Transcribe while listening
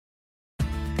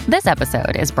This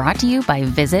episode is brought to you by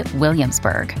Visit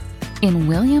Williamsburg. In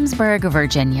Williamsburg,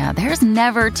 Virginia, there's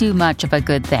never too much of a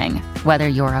good thing. Whether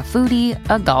you're a foodie,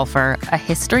 a golfer, a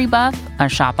history buff, a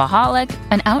shopaholic,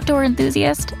 an outdoor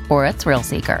enthusiast, or a thrill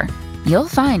seeker, you'll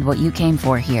find what you came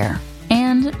for here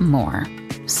and more.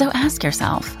 So ask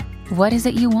yourself, what is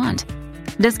it you want?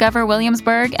 Discover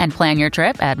Williamsburg and plan your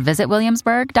trip at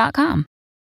visitwilliamsburg.com.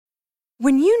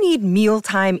 When you need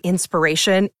mealtime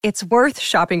inspiration, it's worth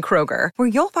shopping Kroger, where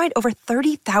you'll find over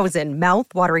 30,000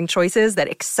 mouth-watering choices that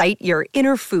excite your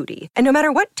inner foodie. And no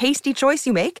matter what tasty choice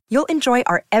you make, you'll enjoy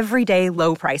our everyday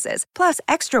low prices, plus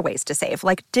extra ways to save,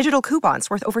 like digital coupons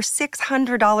worth over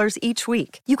 $600 each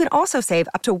week. You can also save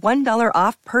up to $1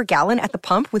 off per gallon at the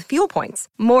pump with fuel points.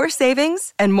 More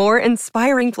savings and more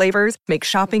inspiring flavors make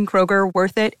shopping Kroger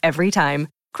worth it every time.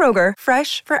 Kroger,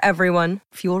 fresh for everyone.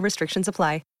 Fuel restrictions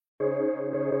apply.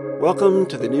 Welcome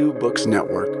to the New Books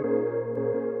Network.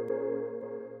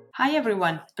 Hi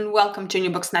everyone, and welcome to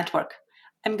New Books Network.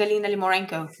 I'm Galina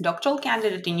Limorenko, doctoral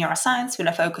candidate in neuroscience with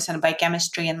a focus on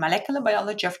biochemistry and molecular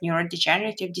biology of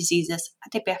neurodegenerative diseases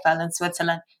at EPFL in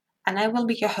Switzerland, and I will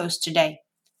be your host today.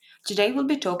 Today we'll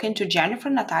be talking to Jennifer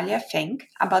Natalya Fink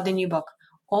about the new book,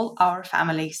 All Our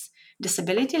Families,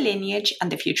 Disability Lineage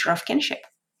and the Future of Kinship.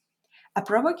 A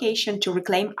provocation to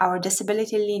reclaim our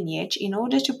disability lineage in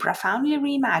order to profoundly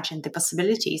reimagine the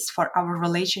possibilities for our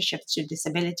relationships to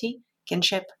disability,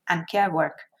 kinship, and care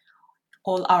work.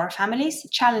 All Our Families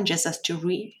challenges us to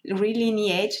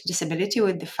relineate disability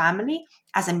with the family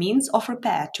as a means of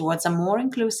repair towards a more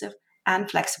inclusive and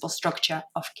flexible structure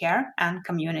of care and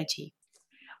community.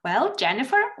 Well,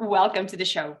 Jennifer, welcome to the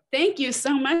show. Thank you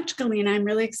so much, Galina. I'm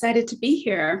really excited to be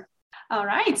here. All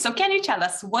right. So can you tell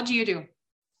us, what do you do?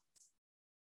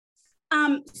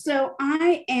 So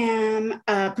I am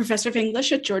a professor of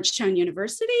English at Georgetown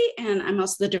University, and I'm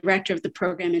also the director of the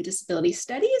program in disability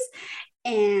studies.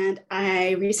 And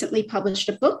I recently published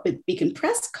a book with Beacon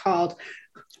Press called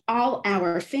All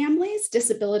Our Families,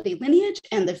 Disability Lineage,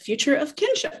 and the Future of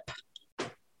Kinship.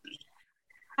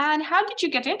 And how did you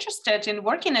get interested in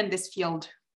working in this field?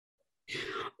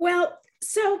 Well,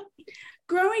 so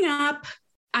growing up,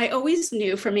 I always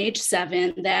knew from age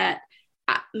 7 that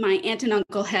my aunt and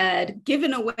uncle had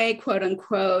given away, quote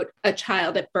unquote, a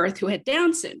child at birth who had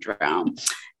Down syndrome.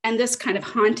 And this kind of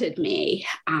haunted me,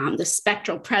 the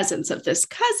spectral presence of this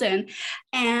cousin.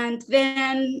 And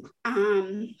then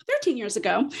 13 years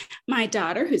ago, my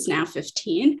daughter, who's now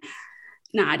 15,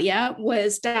 Nadia,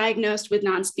 was diagnosed with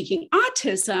non-speaking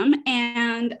autism,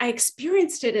 and I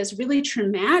experienced it as really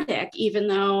traumatic, even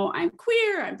though I'm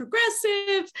queer, I'm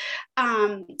progressive.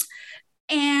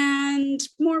 And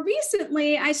more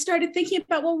recently, I started thinking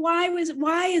about, well,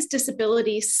 why is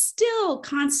disability still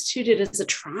constituted as a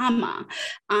trauma?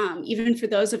 Even for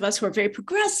those of us who are very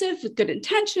progressive with good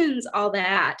intentions, all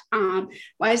that.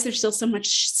 Why is there still so much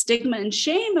stigma and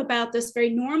shame about this very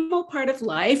normal part of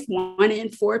life? 1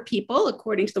 in 4 people,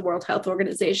 according to the World Health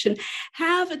Organization,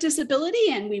 have a disability,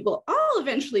 and we will all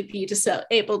eventually be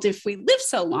disabled if we live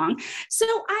so long. So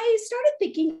I started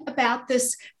thinking about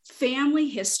this family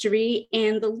history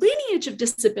and the lineage of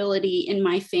disability in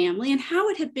my family and how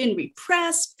it had been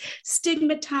repressed,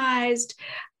 stigmatized.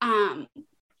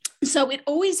 So it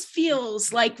always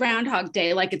feels like Groundhog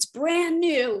Day, like it's brand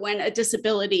new when a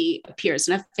disability appears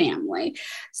in a family.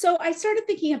 So I started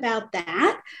thinking about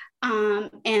that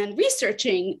and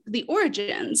researching the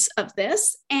origins of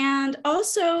this and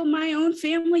also my own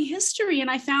family history. And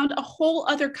I found a whole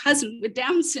other cousin with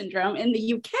Down syndrome in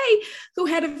the UK who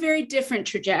had a very different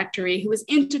trajectory, who was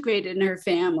integrated in her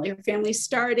family. Her family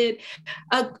started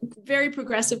a very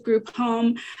progressive group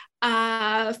home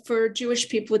for Jewish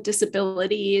people with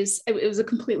disabilities. It was a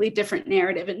completely different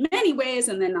narrative in many ways,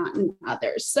 and then not in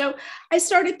others. So I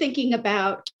started thinking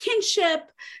about kinship,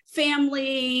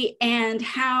 family, and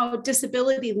how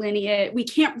disability lineage, we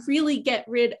can't really get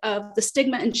rid of the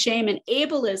stigma and shame and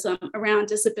ableism around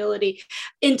disability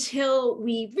until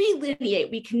we relineate,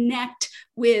 we connect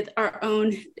with our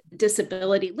own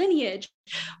disability lineage,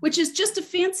 which is just a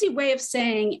fancy way of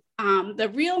saying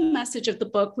the real message of the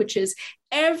book, which is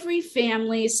every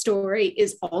family story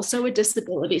is also a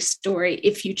disability story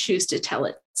if you choose to tell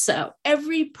it. So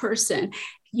every person,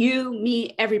 you,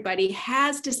 me, everybody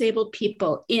has disabled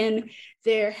people in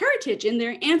their heritage, in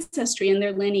their ancestry, in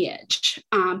their lineage.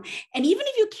 And even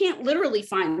if you can't literally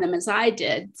find them, as I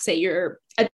did, say you're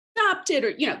adopted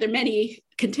or, there are many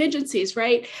contingencies,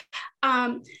 right?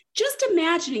 Just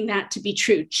imagining that to be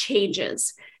true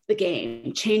changes the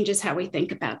game, changes how we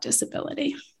think about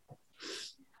disability.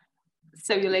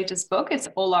 So your latest book is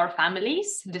All Our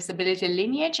Families, Disability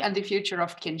Lineage and the Future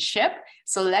of Kinship.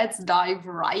 So let's dive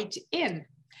right in.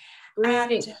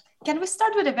 Right. And can we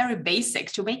start with a very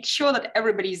basic to make sure that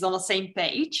everybody is on the same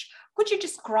page? Could you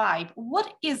describe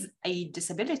what is a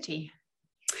disability?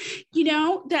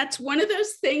 That's one of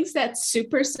those things that's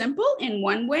super simple in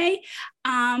one way,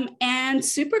 and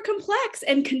super complex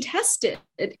and contested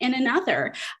in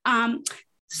another.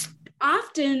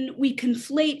 Often we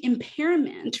conflate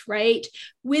impairment, right,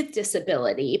 with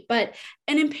disability, but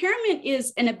an impairment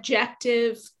is an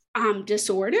objective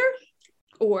disorder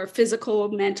or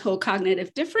physical, mental,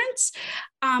 cognitive difference.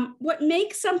 What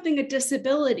makes something a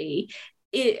disability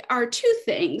are two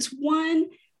things. One,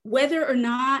 whether or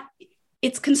not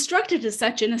it's constructed as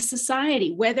such in a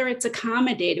society, whether it's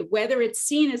accommodated, whether it's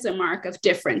seen as a mark of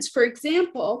difference. For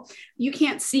example, you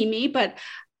can't see me, but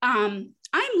I'm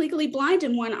legally blind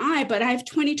in one eye, but I have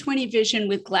 20/20 vision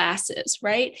with glasses,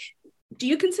 right? Do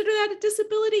you consider that a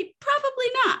disability? Probably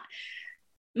not.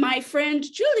 My friend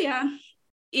Julia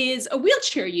is a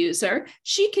wheelchair user.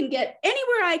 She can get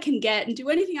anywhere I can get and do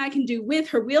anything I can do with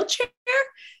her wheelchair.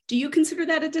 Do you consider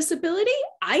that a disability?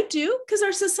 I do, because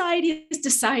our society has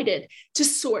decided to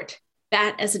sort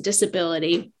that as a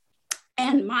disability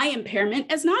and my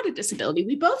impairment as not a disability.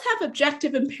 We both have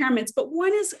objective impairments, but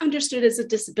one is understood as a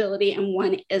disability and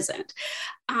one isn't.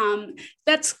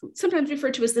 That's sometimes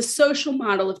referred to as the social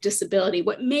model of disability.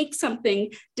 What makes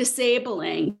something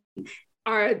disabling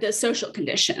are the social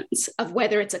conditions of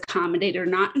whether it's accommodated or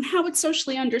not and how it's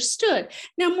socially understood.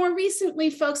 Now, more recently,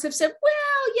 folks have said,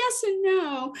 well, yes and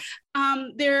no.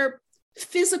 They're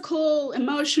physical,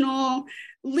 emotional,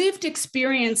 lived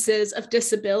experiences of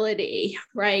disability,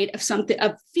 right? Of something,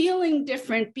 of feeling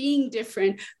different, being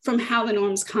different from how the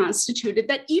norm's constituted,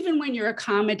 that even when you're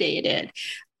accommodated,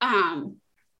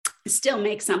 still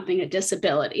make something a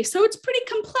disability. So it's pretty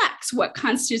complex what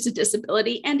constitutes a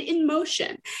disability and in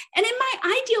motion. And in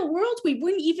my ideal world, we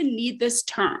wouldn't even need this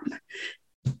term.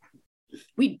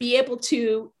 We'd be able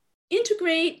to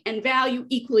integrate and value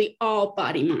equally all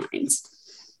body minds.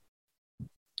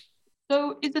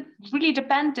 So is it really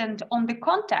dependent on the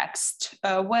context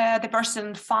where the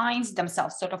person finds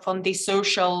themselves, sort of on the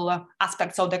social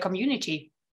aspects of the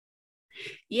community?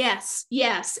 Yes.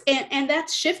 And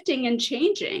that's shifting and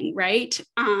changing, right?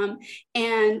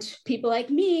 And people like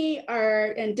me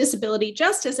and disability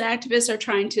justice activists are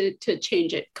trying to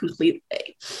change it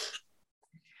completely.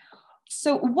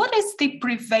 So what is the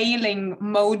prevailing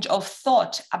mode of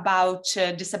thought about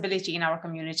disability in our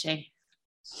community?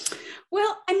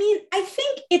 Well, I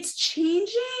think it's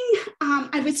changing.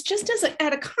 I was just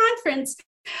at a conference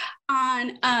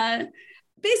on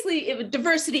basically it was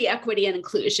diversity, equity, and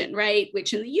inclusion, right?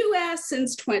 Which in the US,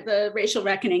 since the racial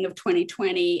reckoning of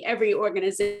 2020, every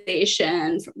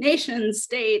organization from nations,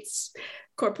 states,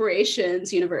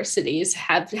 corporations, universities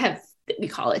have we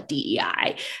call it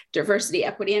DEI, diversity,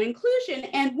 equity, and inclusion.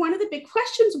 And one of the big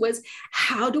questions was,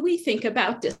 how do we think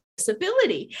about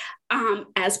disability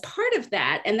as part of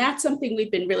that? And that's something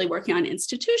we've been really working on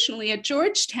institutionally at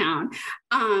Georgetown.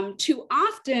 Too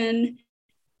often,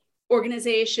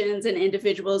 organizations and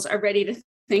individuals are ready to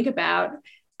think about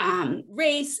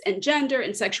race and gender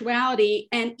and sexuality.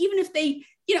 And even if they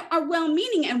are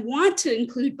well-meaning and want to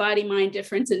include body, mind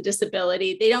difference and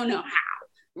disability, they don't know how.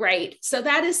 Right. So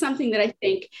that is something that I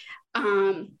think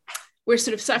we're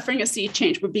sort of suffering a sea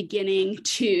change. We're beginning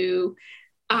to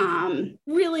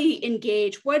really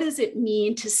engage. What does it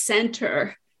mean to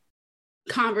center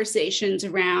conversations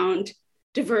around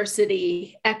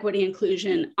diversity, equity,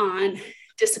 inclusion on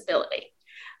disability?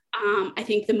 I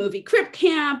think the movie Crip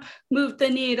Camp moved the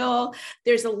needle.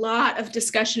 There's a lot of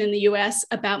discussion in the US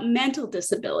about mental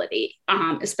disability,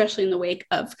 especially in the wake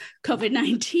of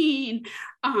COVID-19,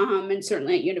 and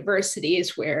certainly at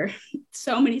universities where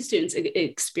so many students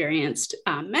experienced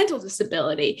mental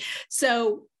disability.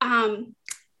 So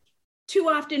too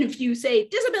often, if you say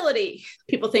disability,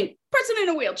 people think person in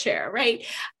a wheelchair, right?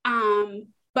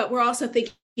 But we're also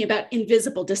thinking about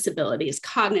invisible disabilities,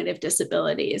 cognitive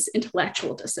disabilities,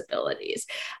 intellectual disabilities.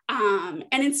 And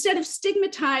instead of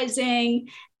stigmatizing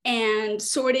and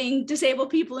sorting disabled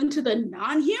people into the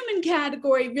non-human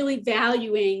category, really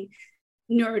valuing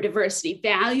neurodiversity,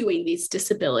 valuing these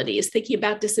disabilities, thinking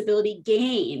about disability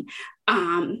gain,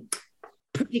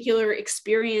 particular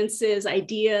experiences,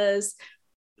 ideas,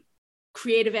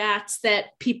 creative acts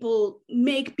that people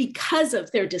make because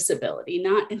of their disability,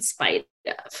 not in spite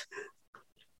of.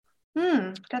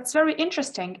 That's very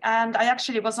interesting. And I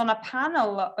actually was on a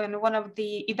panel in one of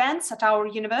the events at our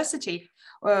university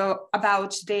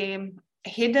about the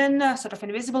hidden sort of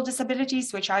invisible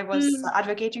disabilities, which I was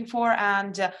advocating for,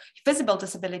 and visible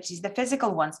disabilities, the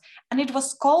physical ones. And it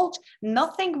was called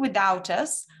Nothing Without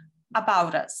Us,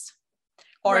 About Us.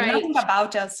 or Right. nothing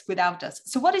about us without us.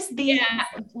 So what is Yeah.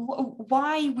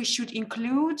 why we should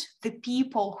include the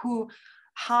people who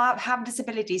have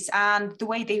disabilities and the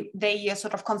way they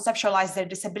sort of conceptualize their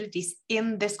disabilities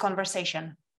in this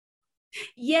conversation?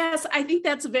 Yes, I think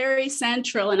that's very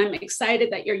central. And I'm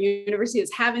excited that your university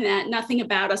is having that nothing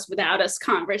about us without us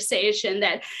conversation,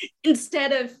 that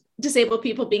instead of disabled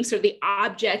people being sort of the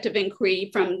object of inquiry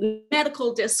from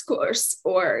medical discourse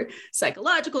or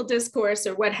psychological discourse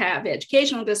or what have you,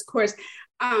 educational discourse,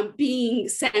 being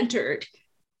centered.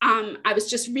 I was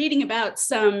just reading about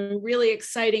some really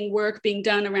exciting work being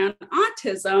done around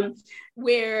autism,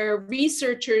 where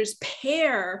researchers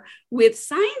pair with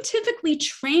scientifically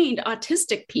trained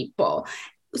autistic people.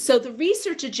 So the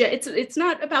research agenda, it's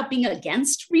not about being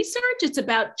against research, it's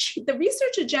about the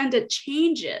research agenda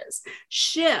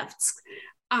shifts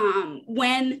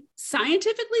when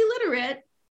scientifically literate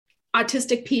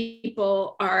autistic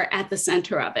people are at the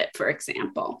center of it, for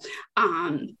example.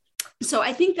 So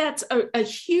I think that's a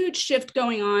huge shift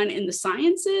going on in the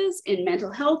sciences, in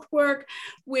mental health work,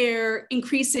 where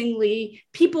increasingly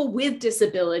people with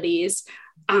disabilities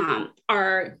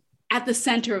are at the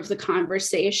center of the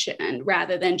conversation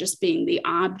rather than just being the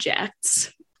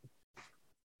objects.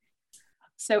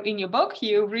 So in your book,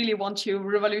 you really want to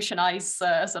revolutionize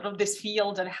sort of this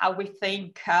field and how we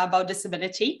think about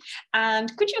disability.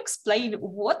 And could you explain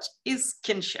what is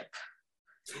kinship?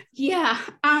 Yeah.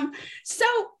 So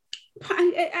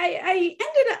I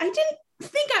didn't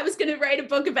think I was going to write a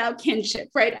book about kinship,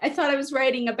 right? I thought I was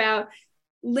writing about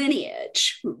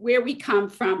lineage, where we come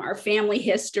from, our family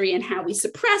history, and how we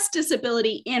suppress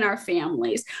disability in our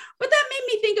families. But that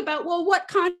made me think about, well, what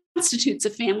constitutes a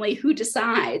family? Who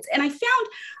decides? And I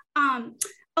found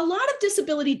a lot of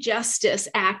disability justice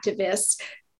activists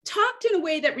talked in a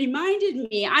way that reminded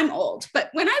me, I'm old,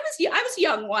 but when I was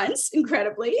young once,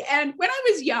 incredibly. And when I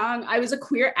was young, I was a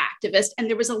queer activist. And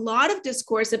there was a lot of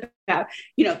discourse about,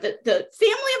 the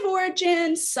family of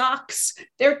origin sucks.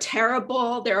 They're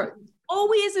terrible. They're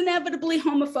always inevitably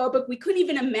homophobic. We couldn't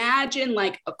even imagine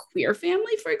like a queer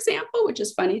family, for example, which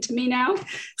is funny to me now,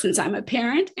 since I'm a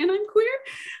parent and I'm queer.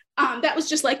 That was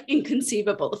just like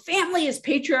inconceivable. The family is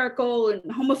patriarchal and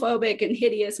homophobic and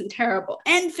hideous and terrible.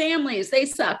 And families, they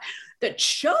suck. The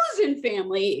chosen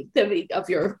family of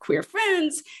your queer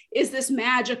friends is this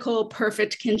magical,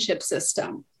 perfect kinship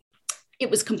system. It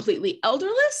was completely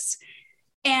elderless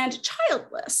and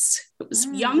childless. It was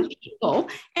young people,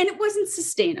 and it wasn't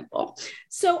sustainable.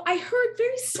 So I heard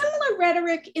very similar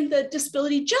rhetoric in the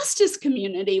disability justice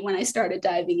community when I started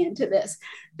diving into this,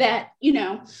 that,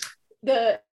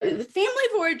 the family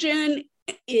of origin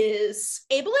is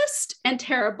ableist and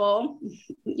terrible.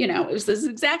 It was this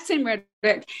exact same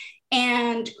rhetoric.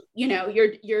 And,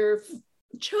 your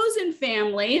chosen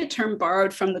family, a term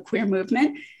borrowed from the queer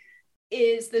movement,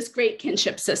 is this great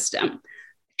kinship system.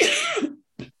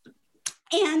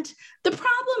 And the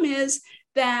problem is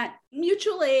that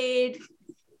mutual aid,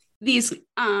 these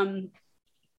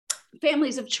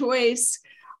families of choice,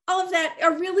 all of that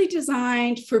are really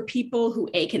designed for people who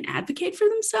can advocate for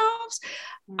themselves,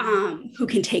 who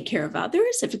can take care of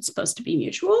others if it's supposed to be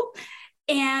mutual,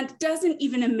 and doesn't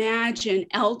even imagine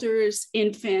elders,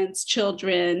 infants,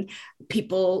 children,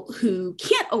 people who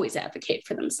can't always advocate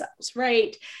for themselves,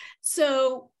 right?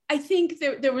 So I think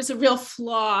there was a real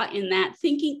flaw in that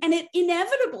thinking, and it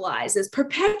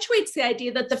perpetuates the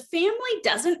idea that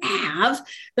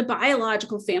the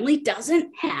biological family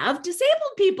doesn't have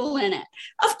disabled people in it.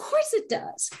 Of course it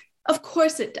does. Of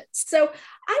course it does. So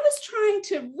I was trying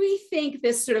to rethink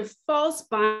this sort of false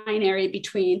binary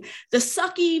between the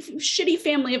sucky, shitty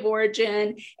family of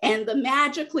origin and the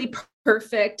magically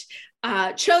perfect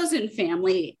chosen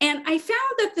family. And I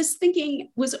found that this thinking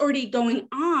was already going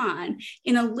on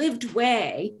in a lived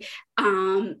way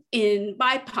in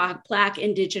BIPOC, Black,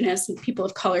 Indigenous, and people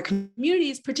of color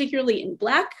communities, particularly in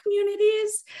Black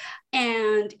communities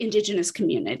and Indigenous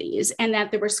communities, and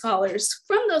that there were scholars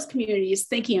from those communities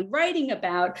thinking and writing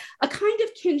about a kind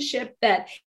of kinship that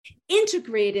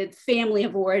integrated family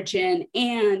of origin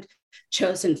and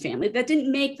chosen family, that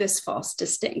didn't make this false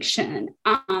distinction.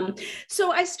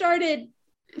 So I started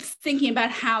thinking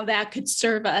about how that could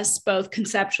serve us both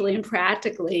conceptually and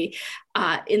practically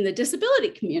in the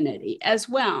disability community as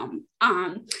well.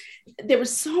 There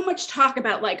was so much talk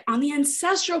about, like, on the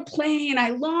ancestral plane,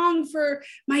 I long for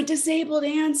my disabled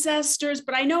ancestors,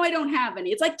 but I know I don't have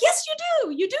any. It's like, yes,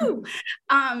 you do.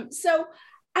 So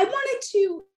I wanted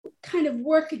to kind of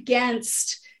work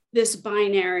against this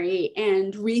binary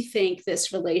and rethink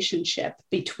this relationship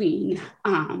between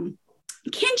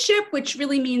kinship, which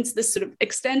really means this sort of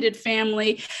extended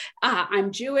family.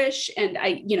 I'm Jewish, and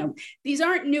these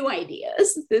aren't new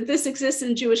ideas. This exists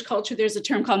in Jewish culture. There's a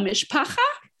term called mishpacha,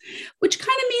 which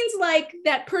kind of means like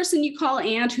that person you call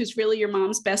aunt who's really your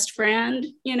mom's best friend.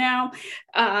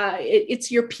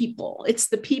 It's your people. It's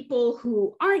the people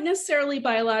who aren't necessarily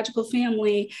biological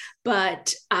family,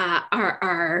 but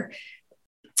are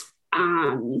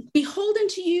beholden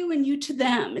to you and you to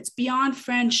them. It's beyond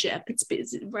friendship. It's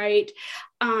right.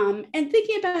 And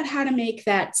thinking about how to make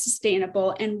that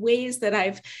sustainable and ways that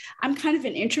I'm kind of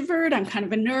an introvert. I'm kind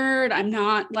of a nerd. I'm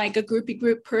not like a groupie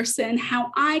group person.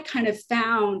 How I kind of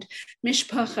found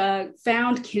mishpacha,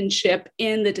 found kinship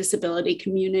in the disability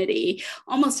community,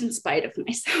 almost in spite of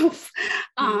myself.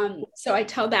 So I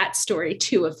tell that story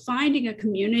too, of finding a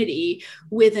community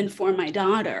with and for my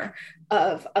daughter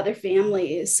of other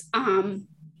families, and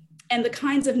the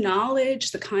kinds of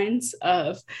knowledge, the kinds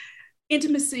of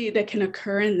intimacy that can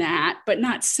occur in that, but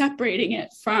not separating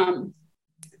it from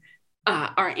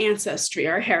our ancestry,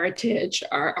 our heritage,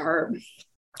 our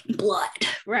blood,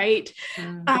 right?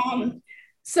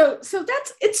 So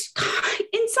it's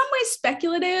in some ways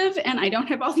speculative, and I don't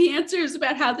have all the answers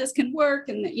about how this can work,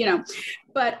 and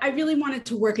but I really wanted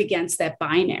to work against that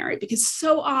binary, because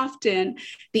so often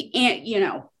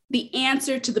the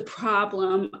answer to the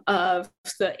problem of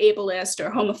the ableist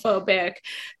or homophobic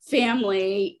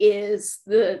family is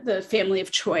the family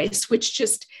of choice, which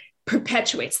just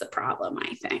perpetuates the problem,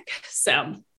 I think.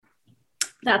 So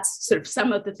that's sort of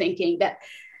some of the thinking that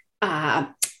I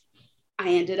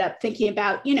ended up thinking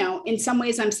about. In some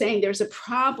ways I'm saying there's a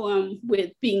problem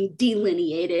with being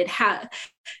delineated,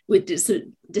 with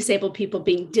disabled people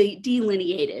being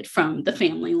delineated from the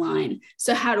family line.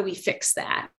 So how do we fix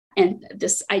that? And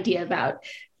this idea about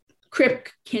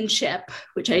kinship,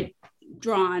 which I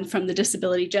draw on from the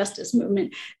disability justice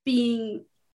movement, being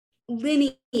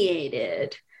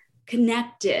lineated,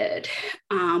 connected,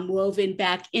 woven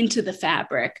back into the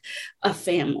fabric of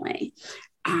family,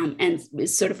 and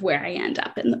is sort of where I end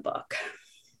up in the book.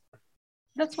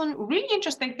 That's one really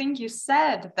interesting thing you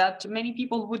said, that many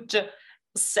people would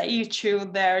say to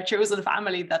their chosen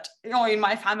family that, in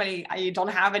my family, I don't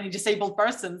have any disabled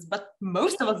persons, but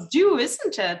most of us do,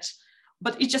 isn't it?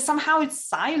 But it just somehow it's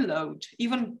siloed,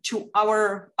 even to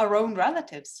our own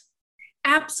relatives.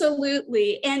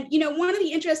 Absolutely. And, one of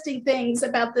the interesting things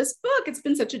about this book, it's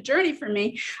been such a journey for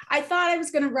me. I thought I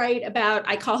was going to write about,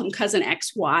 I call him cousin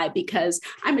XY because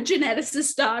I'm a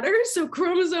geneticist daughter. So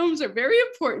chromosomes are very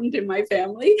important in my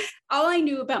family. All I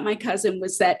knew about my cousin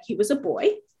was that he was a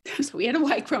boy. So we had a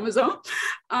Y chromosome,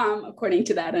 according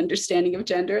to that understanding of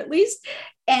gender, at least.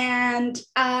 And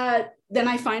then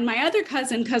I find my other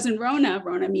cousin Rona.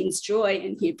 Rona means joy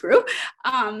in Hebrew.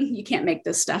 You can't make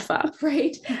this stuff up,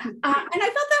 right? And I thought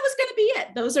that was going to be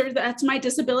it. That's my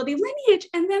disability lineage.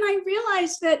 And then I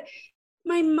realized that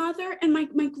my mother and my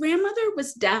grandmother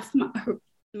was deaf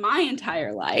my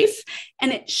entire life,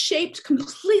 and it shaped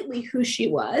completely who she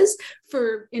was,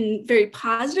 in very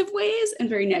positive ways and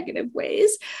very negative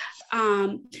ways.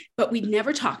 But we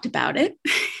never talked about it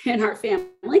in our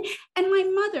family. And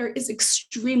my mother is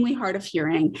extremely hard of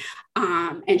hearing,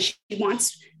 and she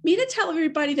wants me to tell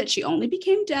everybody that she only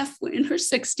became deaf in her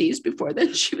 60s. Before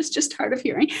then, she was just hard of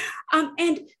hearing.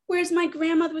 And whereas my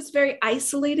grandmother was very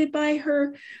isolated by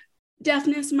her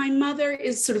deafness, my mother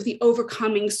is sort of the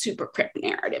overcoming super crip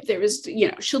narrative. There is,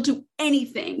 she'll do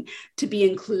anything to be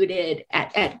included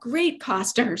at great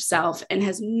cost to herself, and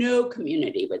has no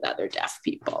community with other deaf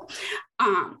people.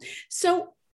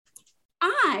 So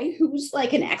I, who's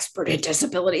like an expert in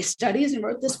disability studies and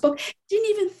wrote this book, didn't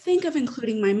even think of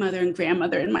including my mother and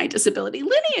grandmother in my disability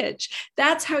lineage.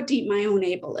 That's how deep my own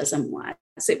ableism was.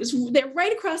 They're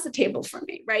right across the table from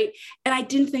me, right? And I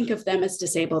didn't think of them as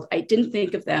disabled. I didn't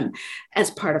think of them as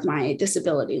part of my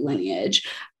disability lineage.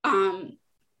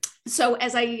 So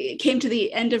as I came to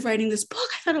the end of writing this book,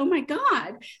 I thought, oh my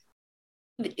God,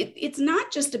 it's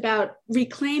not just about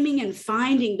reclaiming and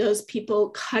finding those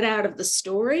people cut out of the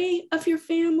story of your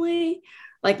family,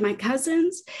 like my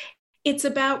cousins. It's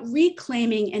about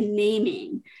reclaiming and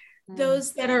naming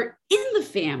those that are in the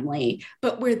family,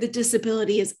 but where the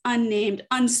disability is unnamed,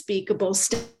 unspeakable,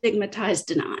 stigmatized,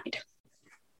 denied.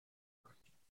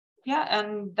 Yeah,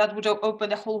 and that would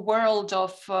open a whole world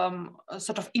of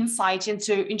sort of insight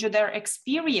into their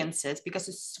experiences, because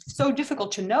it's so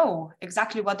difficult to know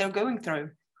exactly what they're going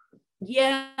through.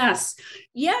 Yes.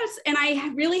 And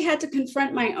I really had to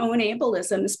confront my own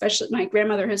ableism, especially my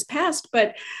grandmother has passed,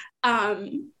 but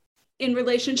in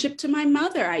relationship to my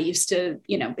mother, I used to,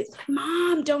 be like,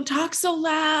 Mom, don't talk so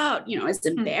loud. I was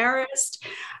embarrassed.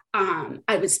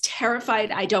 I was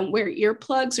terrified. I don't wear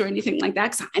earplugs or anything like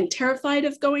that because I'm terrified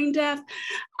of going deaf.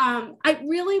 I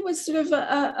really was sort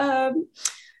of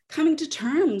coming to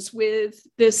terms with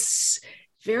this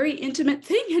very intimate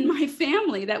thing in my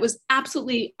family that was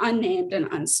absolutely unnamed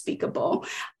and unspeakable.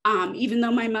 Even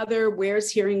though my mother wears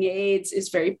hearing aids, is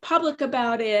very public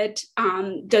about it,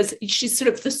 she's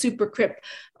sort of the super crip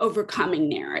overcoming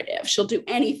narrative. She'll do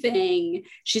anything.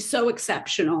 She's so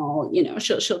exceptional,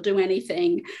 she'll do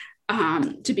anything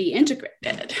to be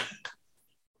integrated.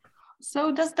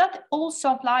 So does that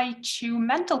also apply to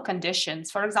mental conditions?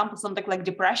 For example, something like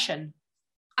depression?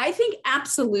 I think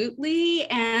absolutely.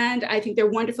 And I think there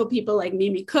are wonderful people like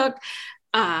Mimi Cook,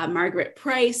 Margaret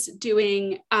Price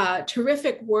doing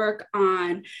terrific work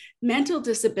on mental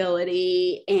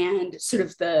disability and sort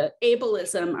of the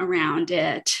ableism around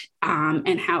it,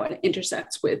 and how it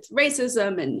intersects with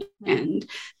racism and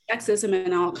sexism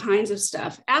and all kinds of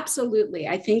stuff. Absolutely.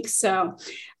 I think so.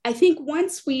 I think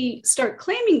once we start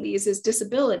claiming these as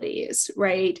disabilities,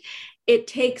 right, it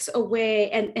takes away,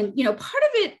 and part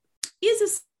of it is a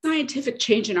scientific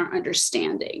change in our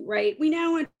understanding, right? We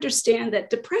now understand that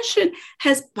depression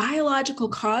has biological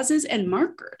causes and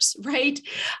markers, right?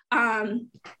 I'm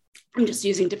just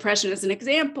using depression as an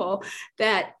example,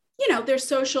 that, there's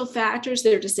social factors,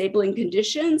 they're disabling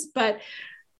conditions, but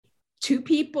two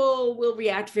people will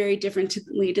react very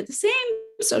differently to the same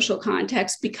social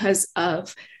context because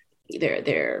of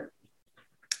their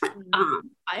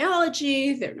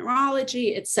biology, their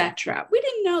neurology, etc. We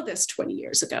didn't know this 20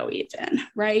 years ago even,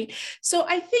 right? So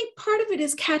I think part of it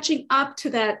is catching up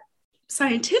to that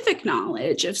scientific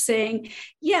knowledge of saying,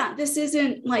 yeah, this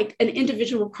isn't like an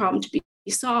individual problem to be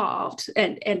solved,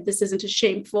 and this isn't a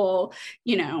shameful,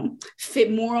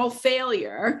 moral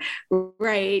failure,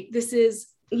 right? This is,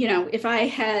 if I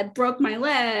had broke my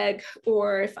leg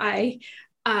or if I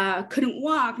couldn't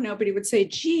walk, nobody would say,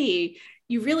 gee,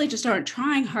 you really just aren't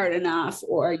trying hard enough,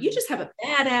 or you just have a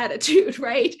bad attitude,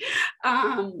 right?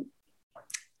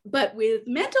 But with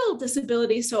mental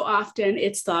disability, so often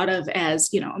it's thought of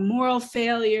as, a moral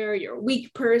failure, you're a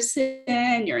weak person,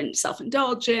 you're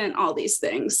self-indulgent, all these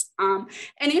things. An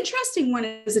interesting one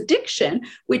is addiction,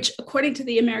 which according to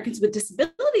the Americans with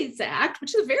Disabilities Act,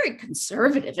 which is a very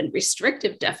conservative and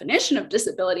restrictive definition of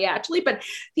disability actually, but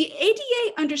the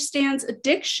ADA understands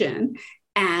addiction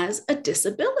as a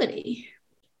disability.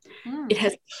 It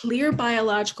has clear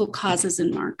biological causes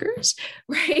and markers,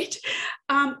 right?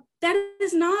 That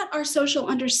is not our social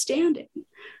understanding,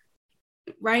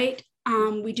 right?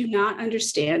 We do not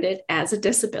understand it as a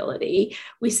disability.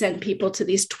 We send people to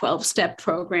these 12-step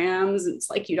programs. And it's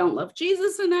like, you don't love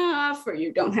Jesus enough, or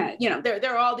you don't have,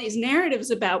 there are all these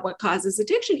narratives about what causes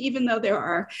addiction, even though there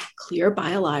are clear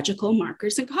biological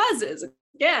markers and causes.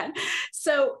 Again,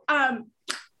 so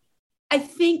I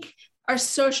think our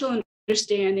social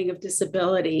understanding of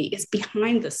disability is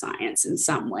behind the science in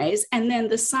some ways. And then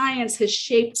the science has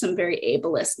shaped some very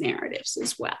ableist narratives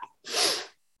as well.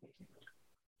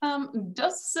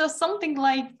 Does something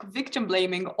like victim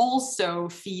blaming also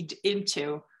feed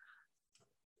into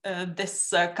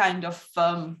this kind of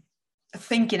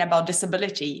thinking about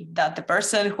disability, that the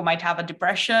person who might have a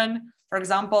depression, for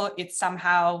example, it's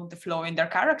somehow the flaw in their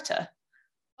character?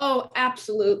 Oh,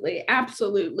 absolutely.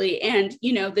 Absolutely. And,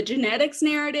 the genetics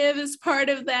narrative is part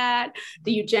of that.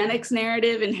 The eugenics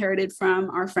narrative inherited from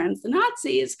our friends, the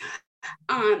Nazis.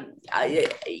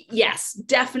 Yes,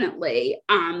 definitely.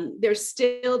 There's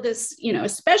still this,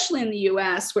 especially in the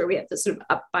US, where we have this sort of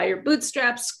up by your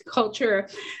bootstraps culture,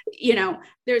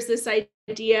 there's this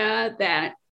idea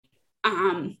that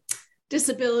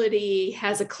disability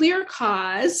has a clear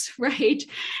cause, right?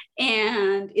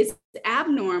 And is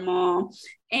abnormal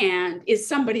and is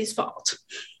somebody's fault.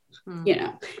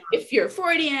 If you're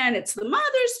Freudian, it's the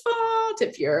mother's fault.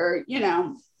 If you're,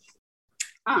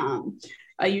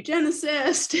 a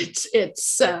eugenicist,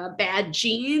 it's bad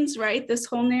genes, right? This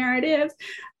whole narrative.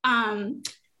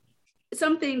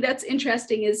 Something that's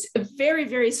interesting is a very,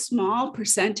 very small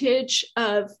percentage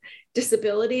of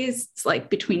disabilities, it's like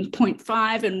between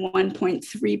 0.5 and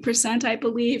 1.3%, I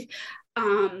believe,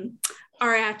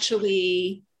 are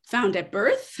actually found at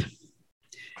birth.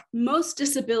 Most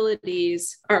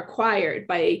disabilities are acquired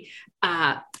by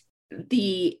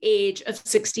the age of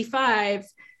 65.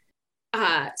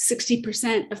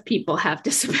 60% of people have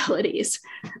disabilities,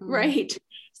 right?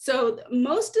 So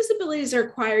most disabilities are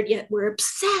acquired, yet we're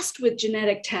obsessed with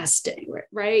genetic testing,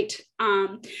 right?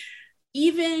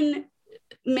 Even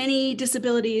many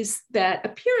disabilities that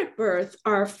appear at birth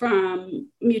are from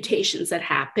mutations that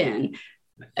happen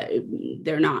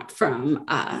they're not from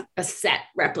a set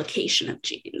replication of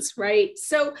genes, right?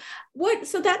 So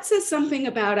that says something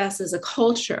about us as a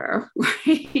culture,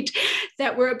 right?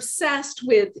 That we're obsessed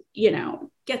with,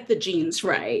 get the genes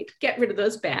right, get rid of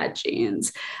those bad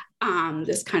genes,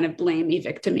 this kind of blamey,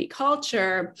 victimy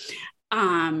culture,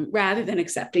 rather than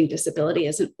accepting disability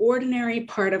as an ordinary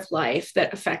part of life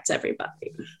that affects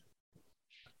everybody.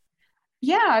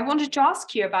 Yeah, I wanted to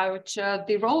ask you about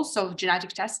the roles of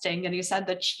genetic testing. And you said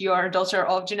that you're a daughter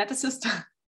of geneticist.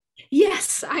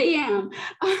 Yes, I am.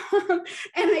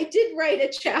 And I did write a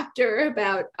chapter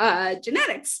about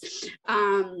genetics,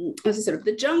 sort of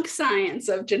the junk science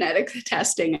of genetic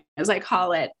testing, as I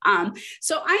call it.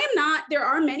 So I am not, there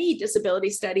are many disability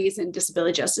studies and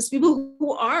disability justice people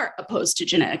who are opposed to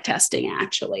genetic testing,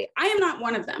 actually. I am not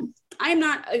one of them. I am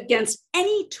not against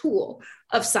any tool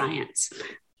of science,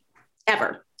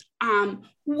 ever.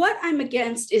 What I'm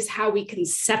against is how we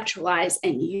conceptualize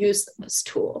and use those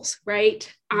tools,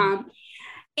 right? And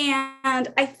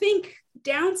I think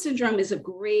Down syndrome is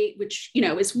which,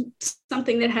 is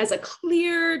something that has a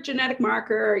clear genetic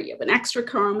marker. You have an extra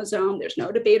chromosome. There's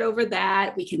no debate over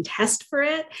that. We can test for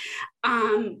it.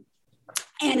 And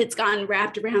it's gotten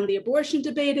wrapped around the abortion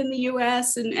debate in the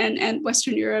US and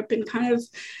Western Europe in kind of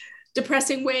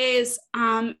depressing ways.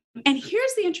 And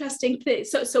here's the interesting thing.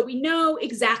 So we know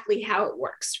exactly how it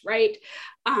works, right?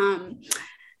 And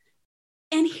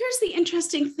here's the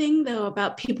interesting thing, though,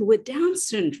 about people with Down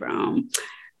syndrome.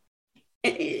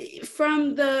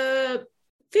 From the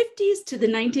 50s to the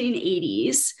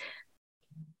 1980s,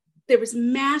 there was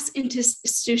mass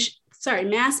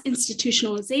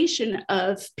institutionalization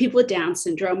of people with Down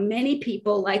syndrome. Many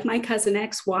people, like my cousin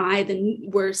XY, then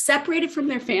were separated from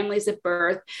their families at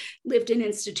birth, lived in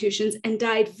institutions, and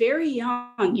died very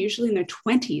young, usually in their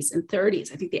 20s and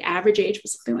 30s. I think the average age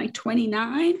was something like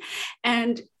 29,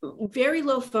 and very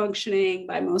low functioning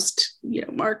by most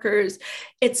markers,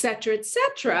 et cetera, et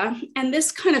cetera. And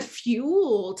this kind of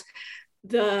fueled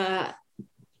the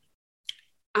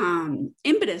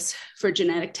impetus for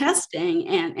genetic testing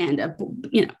and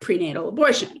prenatal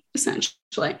abortion,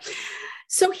 essentially.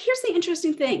 So here's the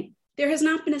interesting thing. There has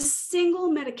not been a single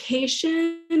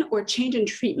medication or change in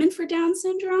treatment for Down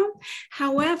syndrome.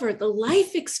 However, the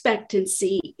life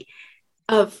expectancy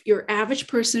of your average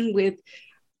person with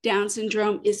Down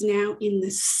syndrome is now in the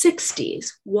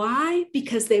 60s. Why?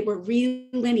 Because they were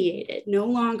relineated. No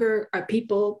longer are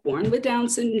people born with Down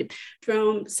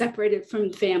syndrome separated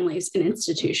from families and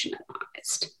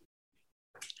institutionalized.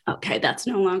 Okay, that's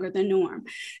no longer the norm.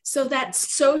 So that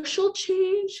social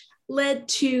change led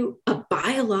to a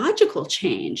biological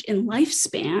change in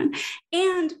lifespan,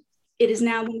 and it is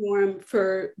now the norm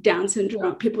for Down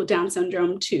syndrome, people with Down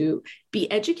syndrome, to be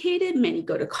educated. Many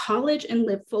go to college and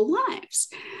live full lives.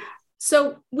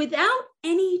 So without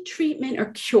any treatment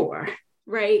or cure,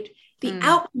 right, the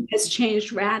outcome has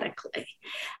changed radically.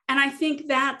 And I think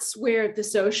that's where the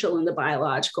social and the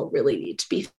biological really need to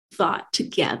be thought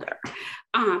together.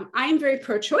 I'm very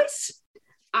pro-choice.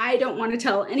 I don't want to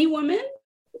tell any woman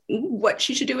what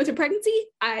she should do with her pregnancy.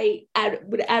 I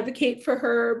would advocate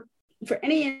for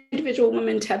any individual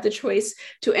woman to have the choice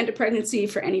to end a pregnancy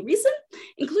for any reason,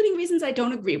 including reasons I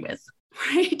don't agree with,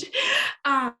 right?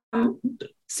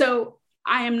 So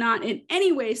I am not in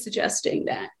any way suggesting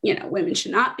that, women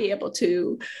should not be able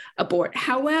to abort.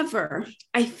 However,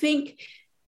 I think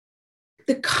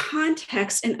the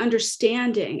context and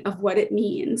understanding of what it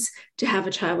means to have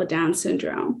a child with Down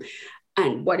syndrome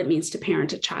and what it means to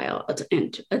parent a child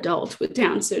and adult with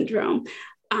Down syndrome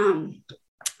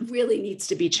really needs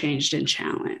to be changed and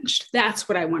challenged. That's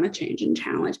what I want to change and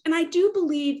challenge. And I do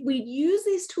believe we'd use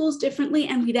these tools differently,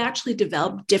 and we'd actually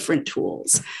develop different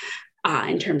tools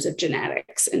in terms of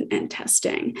genetics and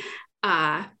testing.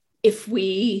 If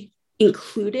we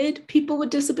included people with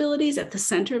disabilities at the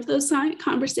center of those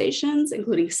conversations,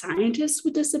 including scientists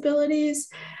with disabilities,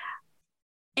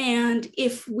 and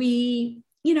if we,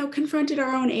 confronted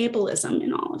our own ableism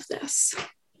in all of this.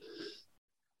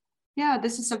 Yeah,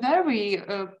 this is a very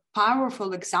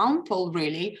powerful example,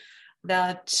 really,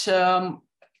 that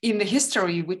in the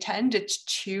history, we tended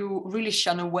to really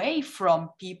shun away from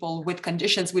people with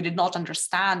conditions we did not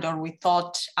understand or we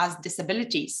thought as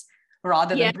disabilities,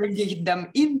 rather than bringing them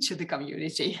into the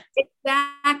community.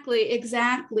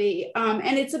 Exactly.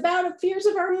 And it's about fears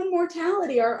of our own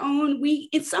mortality,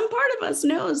 some part of us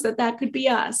knows that could be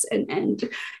us. And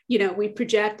we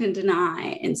project and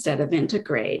deny instead of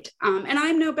integrate. And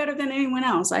I'm no better than anyone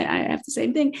else. I have the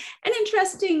same thing. An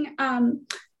interesting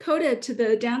coda to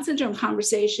the Down syndrome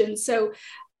conversation. So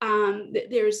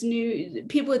there's new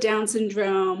people with Down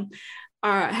syndrome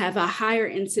have a higher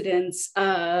incidence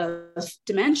of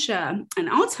dementia and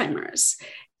Alzheimer's.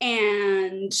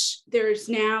 And there's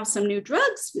now some new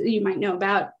drugs you might know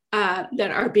about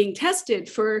that are being tested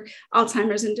for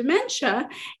Alzheimer's and dementia,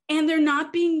 and they're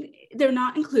not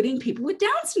including people with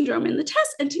Down syndrome in the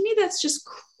test. And to me, that's just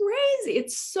crazy.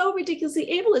 It's so ridiculously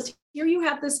ableist. Here you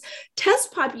have this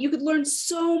test pop. You could learn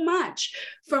so much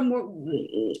from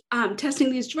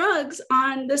testing these drugs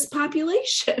on this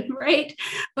population, right?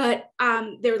 But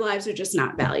their lives are just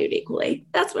not valued equally.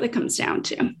 That's what it comes down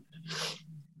to.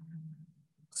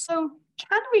 So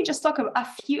can we just talk a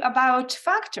few about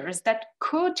factors that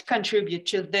could contribute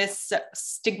to this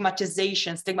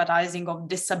stigmatizing of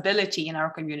disability in our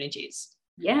communities?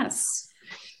 Yes.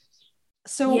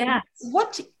 So yes.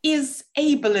 What is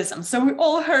ableism? So we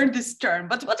all heard this term,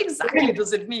 but what exactly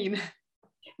does it mean?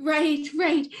 Right.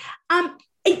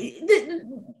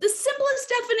 The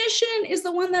simplest definition is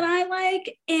the one that I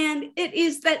like, and it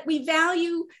is that we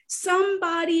value some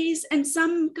bodies and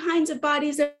some kinds of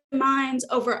bodies and minds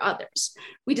over others.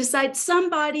 We decide some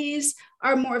bodies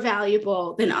are more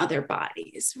valuable than other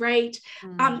bodies, right?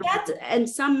 Mm-hmm. And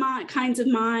some kinds of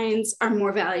minds are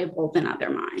more valuable than other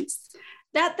minds.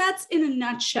 That's in a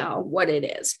nutshell what it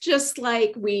is. Just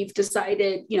like we've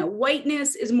decided,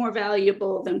 whiteness is more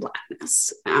valuable than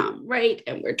blackness, right?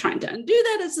 And we're trying to undo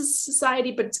that as a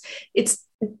society, but it's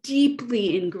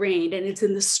deeply ingrained, and it's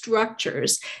in the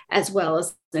structures as well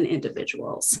as in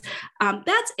individuals.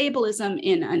 That's ableism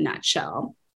in a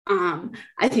nutshell.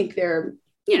 I think there are,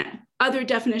 other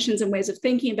definitions and ways of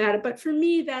thinking about it, but for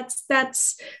me, that's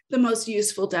the most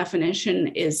useful definition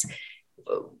is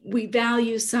we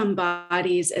value some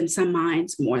bodies and some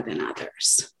minds more than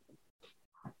others.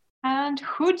 And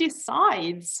who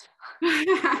decides?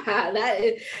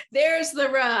 There's the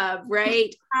rub,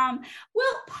 right?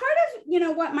 Well, part of,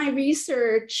 what my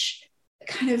research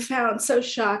kind of found so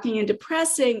shocking and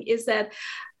depressing is that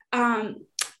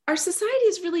our society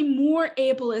is really more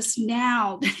ableist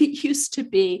now than it used to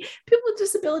be. People with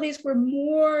disabilities were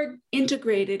more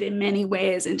integrated in many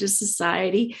ways into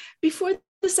society before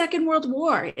the Second World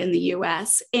War in the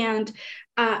US. And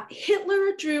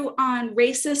Hitler drew on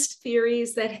racist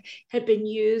theories that had been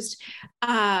used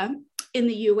in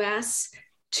the US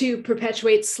to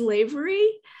perpetuate slavery,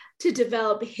 to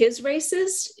develop his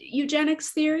racist eugenics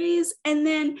theories. And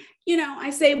then, I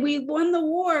say we won the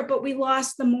war, but we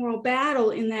lost the moral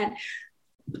battle in that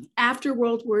after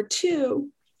World War II,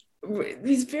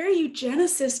 these very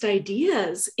eugenicist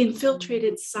ideas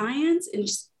infiltrated science,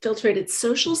 infiltrated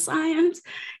social science,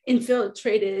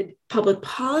 infiltrated public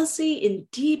policy in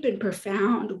deep and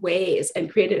profound ways,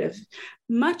 and created a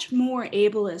much more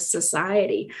ableist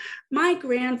society. My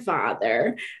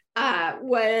grandfather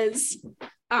was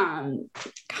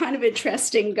kind of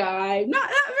interesting guy, not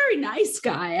a very nice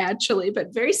guy actually,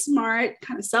 but very smart,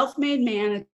 kind of self-made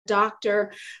man, a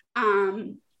doctor.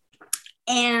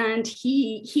 And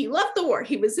he loved the war.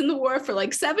 He was in the war for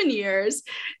like 7 years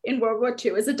in World War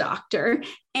II as a doctor.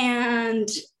 And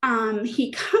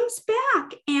he comes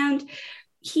back, and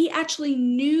he actually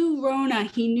knew Rona.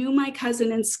 He knew my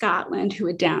cousin in Scotland who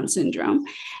had Down syndrome.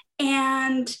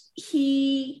 And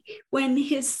when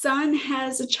his son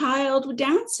has a child with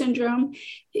Down syndrome,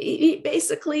 he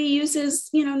basically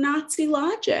uses, Nazi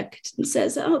logic and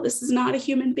says, oh, this is not a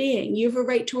human being. You have a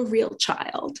right to a real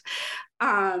child.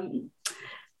 And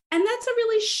that's a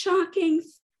really shocking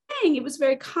thing. It was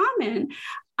very common.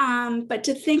 But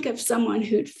to think of someone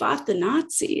who'd fought the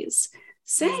Nazis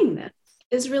saying this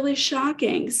is really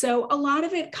shocking. So a lot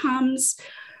of it comes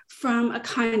from a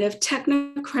kind of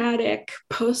technocratic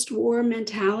post-war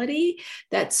mentality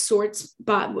that's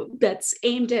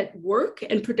aimed at work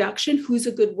and production, who's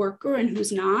a good worker and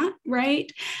who's not, right?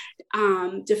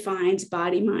 Defines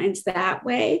body minds that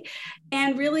way,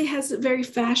 and really has very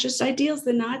fascist ideals.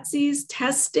 The Nazis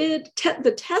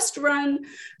the test run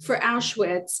for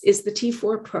Auschwitz is the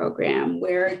T4 program,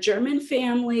 where German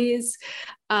families,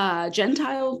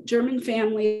 Gentile German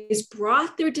families,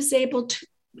 brought their disabled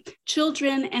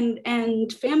children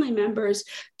and family members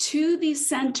to these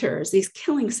centers, these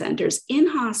killing centers in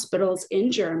hospitals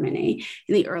in Germany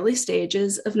in the early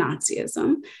stages of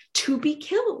Nazism, to be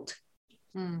killed.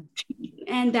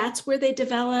 And that's where they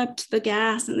developed the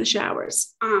gas and the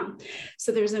showers.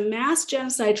 So there's a mass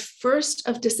genocide first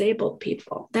of disabled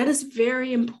people. That is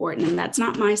very important. And that's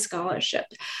not my scholarship.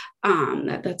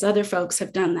 That's other folks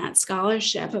have done that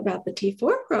scholarship about the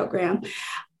T4 program.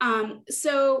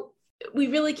 So we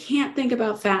really can't think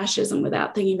about fascism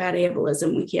without thinking about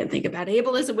ableism. We can't think about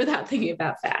ableism without thinking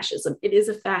about fascism. It is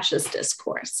a fascist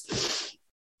discourse.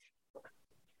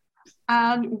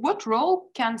 And what role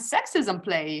can sexism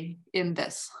play in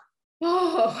this?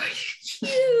 Oh,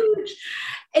 huge,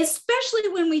 especially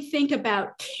when we think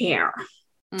about care.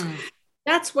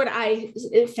 That's what I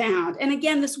found. And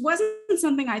again, this wasn't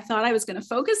something I thought I was going to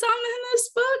focus on in this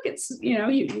book. It's,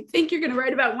 you think you're going to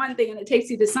write about one thing and it takes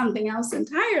you to something else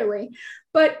entirely.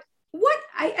 But what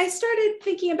I started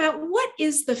thinking about, what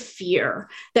is the fear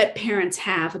that parents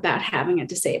have about having a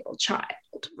disabled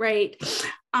child, right?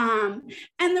 And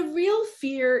the real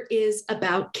fear is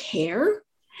about care.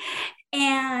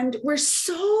 And we're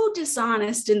so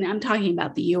dishonest, and I'm talking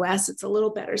about the US, it's a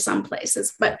little better some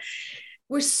places, but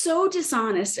we're so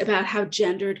dishonest about how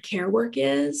gendered care work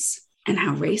is and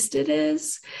how raced it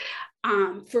is.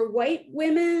 For white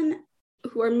women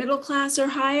who are middle class or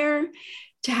higher,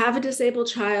 to have a disabled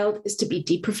child is to be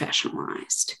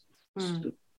deprofessionalized.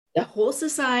 The whole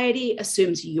society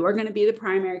assumes you're going to be the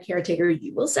primary caretaker.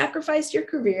 You will sacrifice your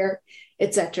career,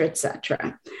 et cetera, et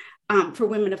cetera. For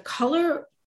women of color,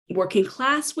 working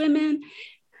class women,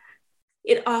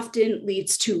 it often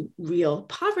leads to real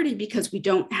poverty because we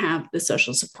don't have the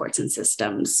social supports and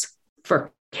systems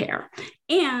for care.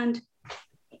 And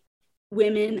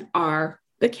women are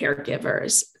the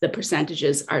caregivers. The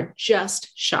percentages are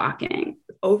just shocking,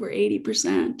 over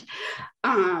 80%,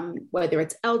 whether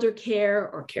it's elder care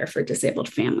or care for a disabled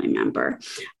family member.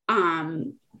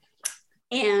 And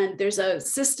there's a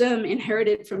system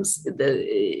inherited from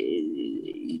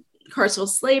the carceral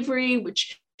slavery,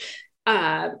 which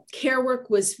care work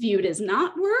was viewed as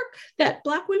not work that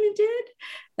Black women did.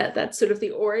 That's sort of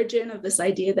the origin of this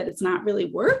idea that it's not really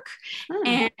work.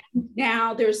 And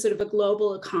now there's sort of a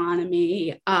global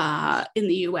economy in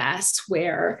the US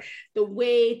where the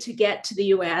way to get to the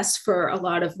US for a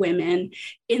lot of women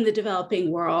in the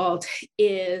developing world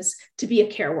is to be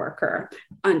a care worker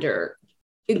under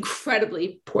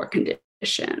incredibly poor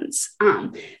conditions.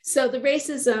 So the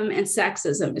racism and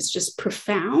sexism is just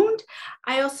profound.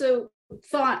 I also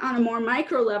thought on a more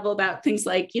micro level about things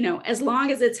like, as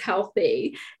long as it's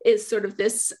healthy is sort of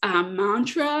this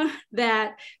mantra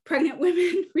that pregnant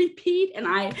women repeat.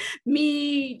 And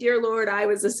dear Lord, I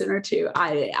was a sinner too.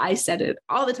 I said it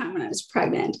all the time when I was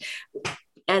pregnant.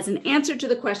 As an answer to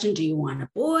the question, do you want a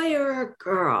boy or a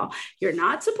girl? You're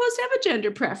not supposed to have a gender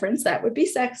preference. That would be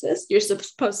sexist. You're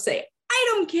supposed to say, I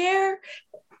don't care,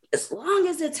 as long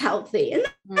as it's healthy. And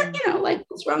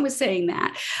what's wrong with saying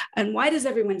that? And why does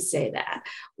everyone say that?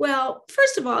 Well,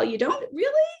 first of all, you don't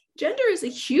really. Gender is a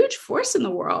huge force in the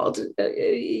world.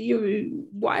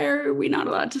 Why are we not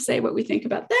allowed to say what we think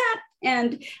about that?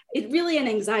 And it really, an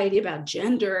anxiety about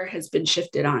gender has been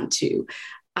shifted onto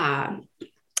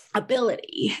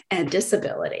ability and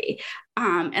disability,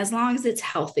 as long as it's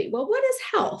healthy. Well, what is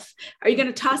health? Are you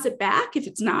going to toss it back if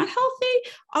it's not healthy?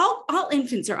 All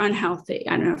infants are unhealthy.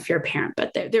 I don't know if you're a parent,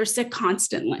 but they're sick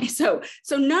constantly. So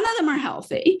none of them are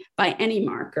healthy by any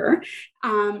marker.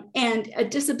 And a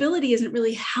disability isn't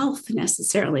really health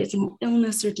necessarily. It's an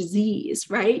illness or disease,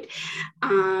 right?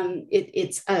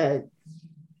 It's a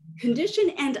condition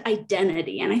and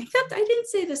identity. And I thought I didn't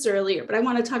say this earlier, but I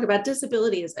want to talk about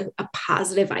disability as a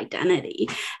positive identity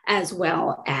as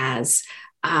well as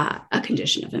a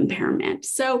condition of impairment.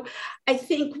 So I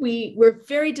think we're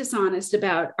very dishonest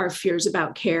about our fears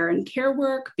about care and care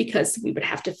work because we would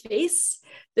have to face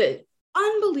the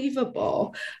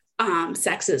unbelievable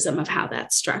sexism of how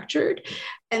that's structured.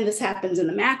 And this happens in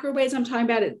the macro ways I'm talking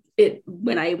about it.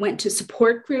 When I went to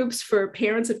support groups for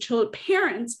parents of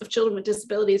children with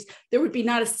disabilities, there would be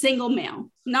not a single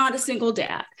male, not a single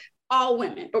dad, all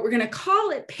women, but we're going to call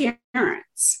it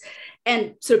parents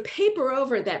and sort of paper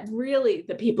over that really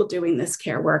the people doing this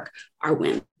care work are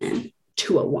women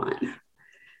to a one.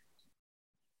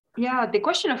 Yeah, the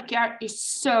question of care is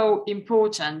so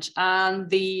important, and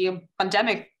the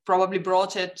pandemic probably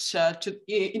brought it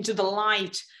into the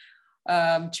light.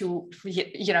 You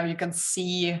can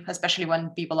see, especially when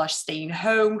people are staying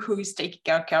home, who's taking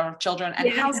care of children, and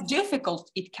how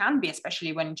difficult it can be,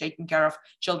 especially when taking care of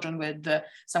children with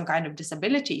some kind of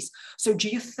disabilities. So, do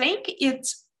you think it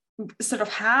sort of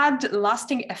had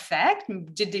lasting effect?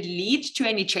 Did it lead to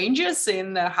any changes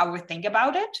in how we think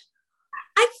about it?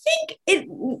 I think it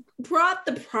brought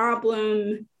the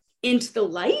problem into the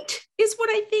light, is what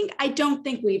I think. I don't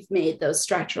think we've made those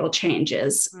structural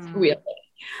changes, really.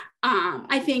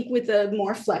 I think with the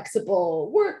more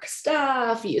flexible work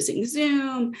stuff, using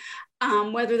Zoom,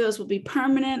 whether those will be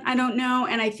permanent, I don't know.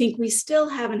 And I think we still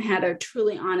haven't had a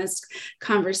truly honest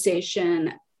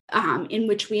conversation in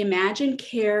which we imagine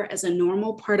care as a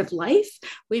normal part of life.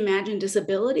 We imagine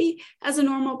disability as a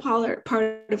normal part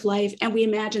of life. And we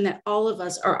imagine that all of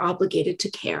us are obligated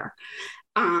to care.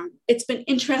 It's been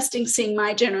interesting seeing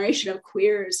my generation of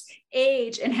queers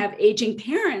age and have aging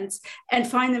parents and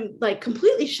find them like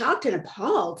completely shocked and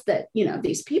appalled that,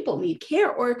 these people need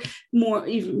care, or more,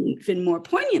 even more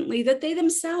poignantly, that they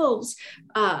themselves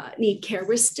need care.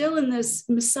 We're still in this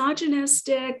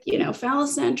misogynistic,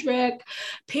 phallocentric,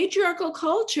 patriarchal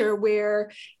culture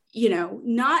where,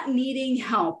 not needing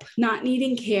help, not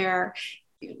needing care,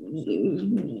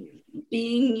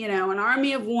 being, an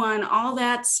army of one, all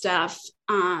that stuff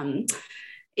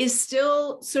is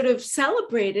still sort of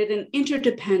celebrated, and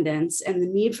interdependence and the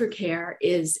need for care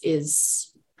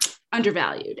is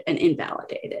undervalued and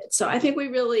invalidated. So I think we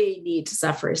really need to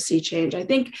suffer a sea change. I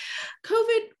think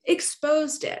COVID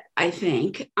exposed it,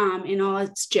 in all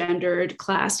its gendered,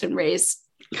 class, and race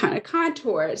kind of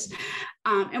contours.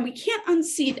 And we can't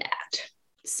unsee that.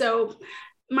 So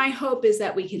my hope is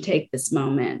that we can take this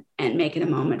moment and make it a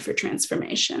moment for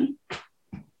transformation.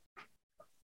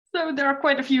 So there are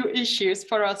quite a few issues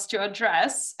for us to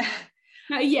address.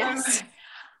 Yes.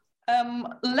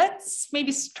 Let's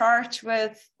maybe start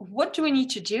with, what do we need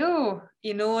to do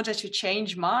in order to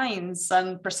change minds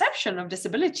and perception of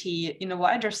disability in a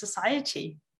wider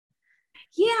society?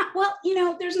 Yeah, well,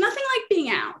 there's nothing like being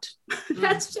out.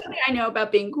 That's something I know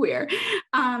about being queer.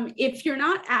 If you're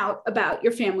not out about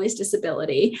your family's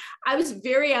disability, I was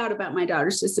very out about my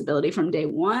daughter's disability from day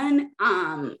one.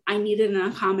 I needed an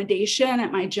accommodation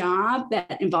at my job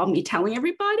that involved me telling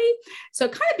everybody. So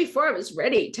kind of before I was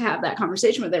ready to have that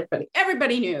conversation with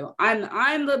everybody knew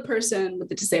I'm the person with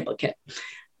the disabled kid.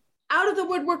 Out of the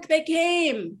woodwork they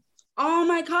came. All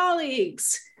my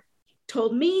colleagues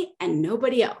told me and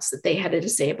nobody else that they had a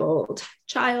disabled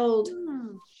child,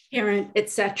 parent,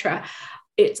 etc.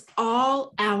 It's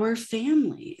all our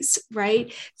families,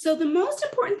 right? So the most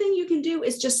important thing you can do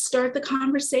is just start the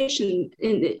conversation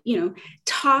and,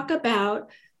 talk about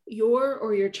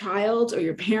your child's or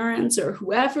your parents or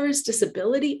whoever's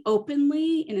disability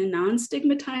openly in a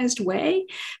non-stigmatized way.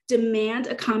 Demand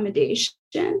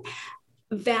accommodation,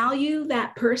 value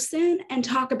that person, and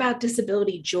talk about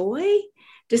disability joy,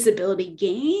 disability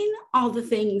gain, all the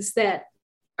things that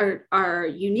are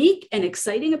unique and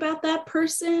exciting about that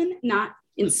person, not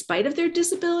in spite of their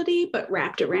disability, but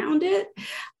wrapped around it.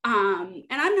 And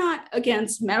I'm not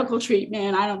against medical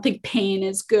treatment. I don't think pain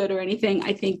is good or anything.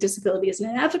 I think disability is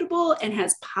inevitable and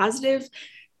has positive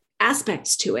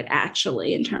aspects to it,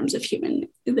 actually, in terms of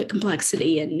the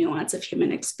complexity and nuance of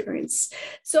human experience.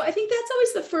 So I think that's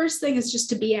always the first thing, is just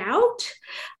to be out.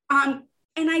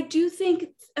 And I do think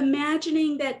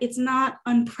imagining that it's not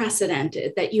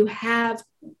unprecedented, that you have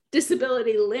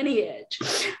disability lineage,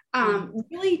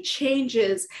 really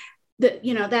changes that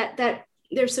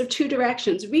there's sort of two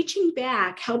directions. Reaching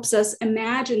back helps us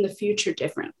imagine the future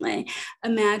differently,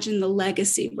 imagine the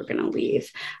legacy we're going to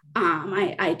leave.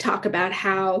 I talk about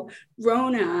how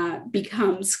Rona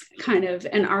becomes kind of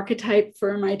an archetype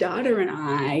for my daughter and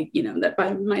I,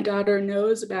 that my daughter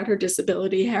knows about her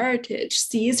disability heritage,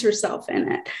 sees herself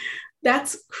in it.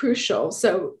 That's crucial.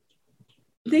 So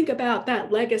think about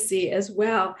that legacy as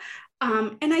well.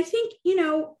 And I think,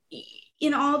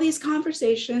 in all these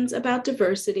conversations about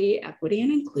diversity, equity,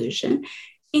 and inclusion,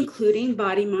 including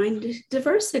body-mind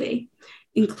diversity,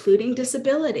 including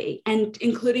disability, and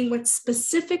including what's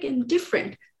specific and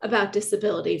different about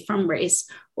disability from race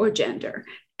or gender.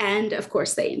 And of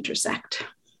course, they intersect.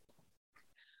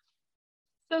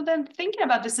 So then, thinking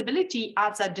about disability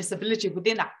as a disability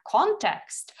within a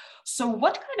context, so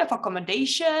what kind of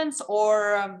accommodations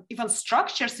or even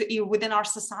structures within our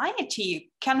society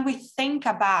can we think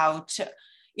about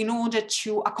in order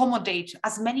to accommodate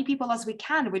as many people as we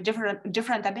can with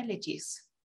different abilities?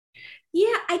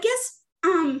 Yeah, I guess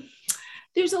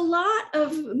there's a lot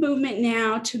of movement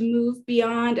now to move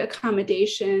beyond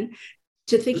accommodation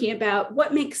to thinking about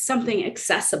what makes something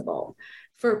accessible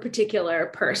for a particular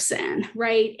person,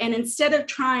 right? And instead of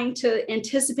trying to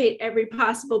anticipate every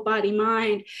possible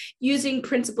body-mind, using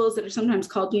principles that are sometimes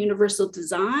called universal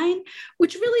design,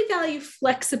 which really value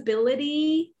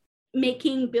flexibility,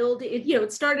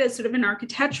 it started as sort of an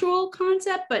architectural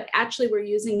concept, but actually we're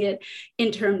using it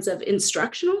in terms of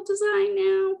instructional design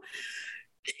now.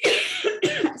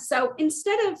 So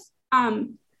instead of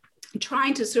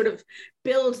trying to sort of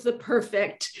build the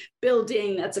perfect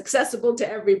building that's accessible to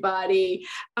everybody,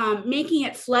 making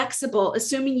it flexible,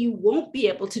 assuming you won't be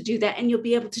able to do that and you'll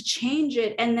be able to change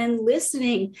it, and then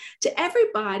listening to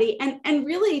everybody and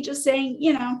really just saying,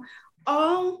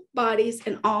 all bodies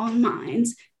and all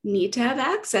minds need to have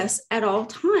access at all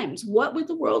times. What would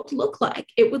the world look like?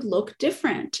 It would look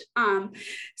different.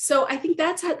 So I think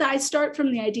that's how I start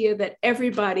from the idea that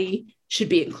everybody should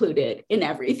be included in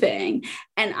everything.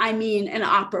 And I mean, an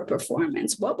opera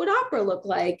performance. What would opera look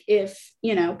like if,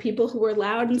 people who were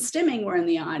loud and stimming were in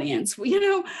the audience?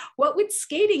 What would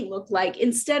skating look like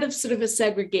instead of sort of a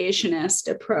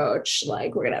segregationist approach?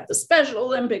 Like, we're going to have the Special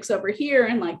Olympics over here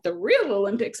and like the real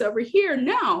Olympics over here.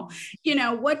 No,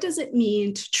 what does it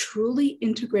mean to truly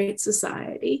integrate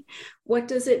society? What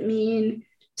does it mean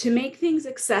to make things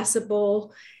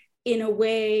accessible in a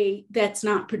way that's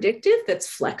not predictive, that's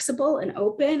flexible and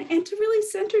open, and to really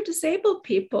center disabled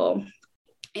people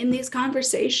in these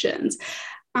conversations?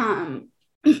 And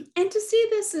to see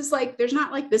this as like, there's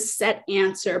not like this set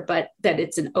answer, but that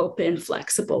it's an open,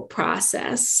 flexible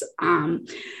process. I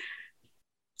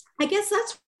guess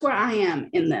that's where I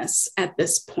am in this at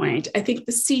this point. I think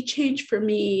the sea change for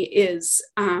me is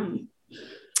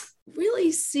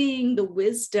really seeing the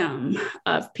wisdom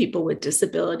of people with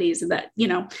disabilities, and that,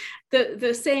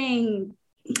 the saying,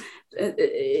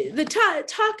 the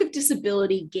talk of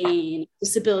disability gain,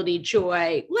 disability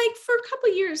joy, like for a couple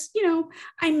of years,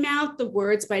 I mouthed the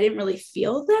words, but I didn't really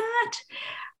feel that.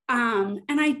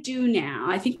 And I do now.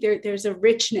 I think there's a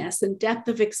richness and depth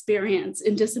of experience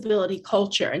in disability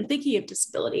culture, and thinking of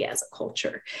disability as a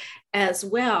culture as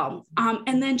well.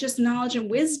 And then just knowledge and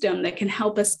wisdom that can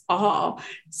help us all,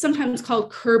 sometimes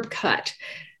called curb cut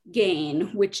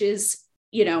gain, which is,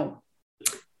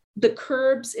 the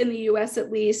curbs in the US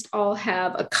at least all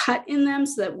have a cut in them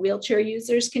so that wheelchair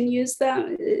users can use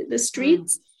the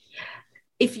streets.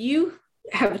 If you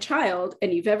have a child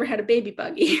and you've ever had a baby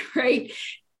buggy, right,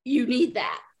 you need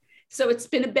that. So it's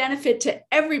been a benefit to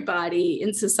everybody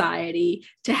in society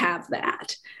to have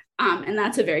that. And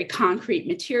that's a very concrete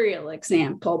material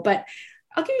example. But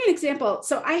I'll give you an example.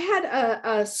 So I had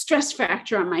a stress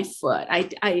fracture on my foot.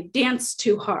 I danced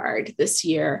too hard this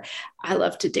year. I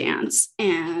love to dance,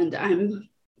 and I'm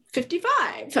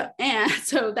 55. And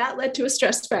so that led to a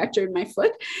stress fracture in my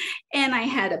foot. And I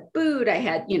had a boot, I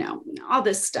had, all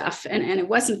this stuff, and it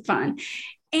wasn't fun.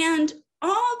 And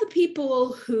all the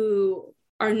people who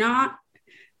are not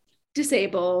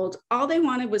disabled, all they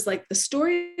wanted was like the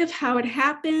story of how it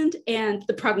happened and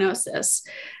the prognosis.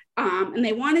 And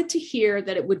they wanted to hear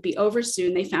that it would be over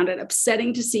soon. They found it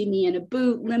upsetting to see me in a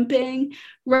boot limping,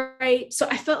 right? So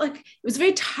I felt like it was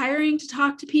very tiring to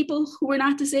talk to people who were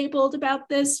not disabled about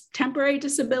this temporary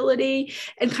disability,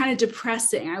 and kind of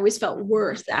depressing. I always felt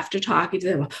worse after talking to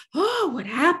them. Oh, what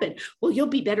happened? Well, you'll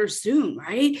be better soon,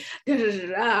 right? Da, da, da,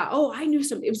 da. Oh, I knew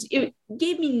something. It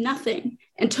gave me nothing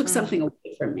and took something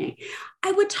away from me.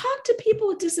 I would talk to people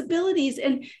with disabilities,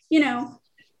 and,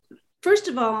 first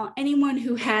of all, anyone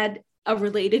who had a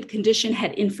related condition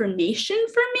had information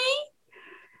for me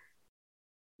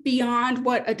beyond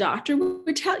what a doctor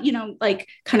would tell, like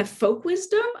kind of folk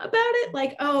wisdom about it.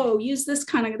 Like, oh, use this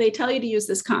they tell you to use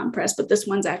this compress, but this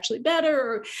one's actually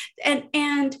better. There's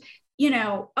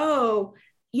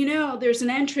an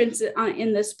entrance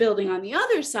in this building on the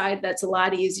other side that's a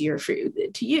lot easier for you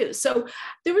to use. So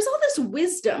there was all this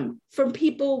wisdom from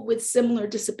people with similar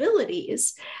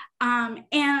disabilities, and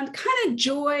kind of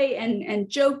joy and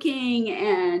joking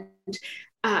and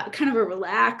kind of a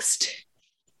relaxed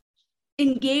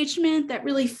engagement that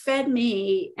really fed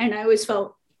me. And I always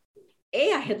felt,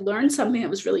 A, I had learned something that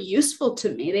was really useful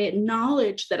to me. They had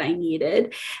knowledge that I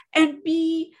needed. And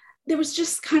B, there was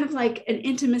just kind of like an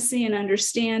intimacy and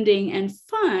understanding and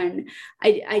fun.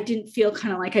 I didn't feel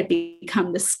kind of like I'd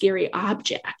become the scary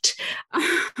object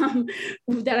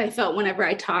that I felt whenever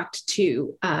I talked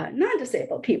to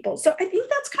non-disabled people. So I think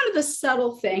that's kind of the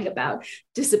subtle thing about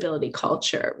disability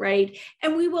culture, right?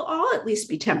 And we will all at least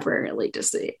be temporarily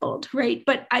disabled, right?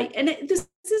 But this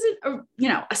isn't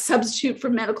a substitute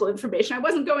for medical information. I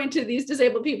wasn't going to these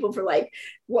disabled people for like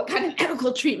what kind of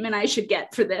medical treatment I should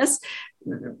get for this.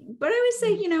 But I always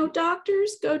say,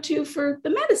 doctors go to for the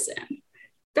medicine.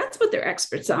 That's what they're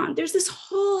experts on. There's this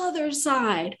whole other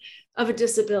side of a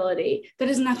disability that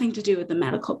has nothing to do with the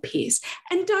medical piece.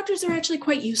 And doctors are actually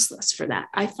quite useless for that,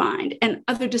 I find. And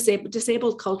other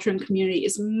disabled culture and community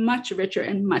is much richer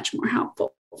and much more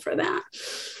helpful for that.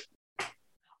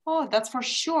 Oh, that's for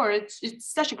sure. It's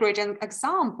such a great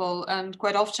example. And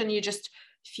quite often you just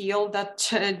feel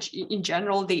that in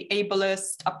general, the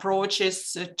ableist approach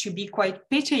is to be quite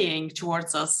pitying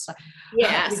towards us.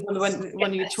 Yes.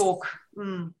 When you talk.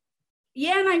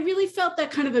 Yeah, and I really felt that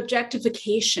kind of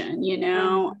objectification,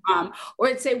 or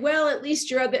I'd say, well, at least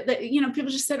you're,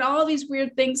 people just said all these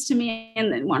weird things to me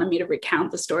and then wanted me to recount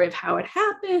the story of how it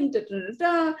happened.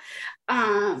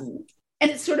 And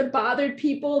it sort of bothered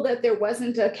people that there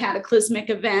wasn't a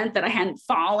cataclysmic event, that I hadn't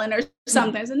fallen or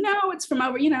something. I said, no, it's from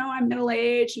over, I'm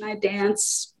middle-aged and I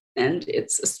dance And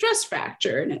it's a stress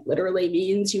fracture, and it literally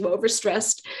means you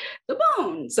overstressed the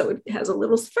bone. So it has a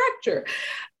little fracture.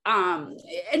 And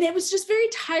it was just very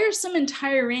tiresome and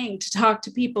tiring to talk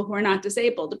to people who are not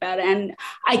disabled about it. And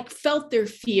I felt their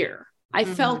fear. I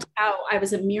felt how I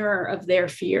was a mirror of their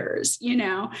fears, and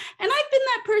I've been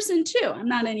that person too. I'm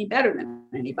not any better than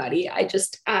anybody. I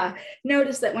just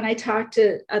noticed that when I talked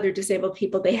to other disabled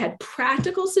people, they had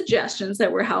practical suggestions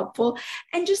that were helpful,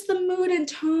 and just the mood and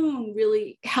tone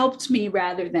really helped me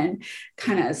rather than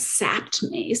kind of sapped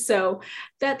me. So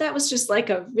that was just like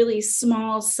a really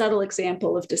small, subtle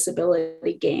example of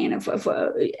disability gain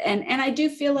and I do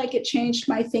feel like it changed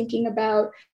my thinking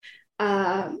about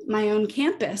my own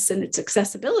campus and its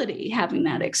accessibility, having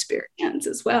that experience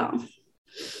as well.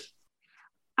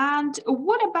 And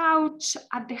what about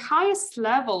at the highest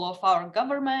level of our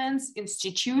governments,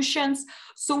 institutions?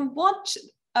 So what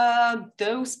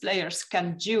those players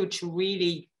can do to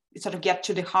really sort of get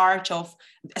to the heart of,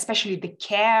 especially the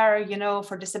care,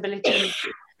 for disability,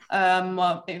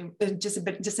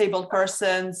 disabled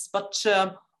persons, but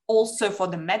also for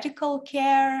the medical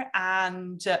care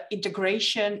and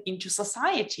integration into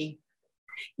society?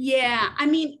 Yeah, I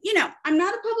mean, I'm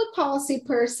not a public policy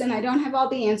person. I don't have all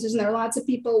the answers, and there are lots of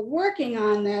people working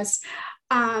on this.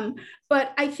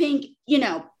 But I think,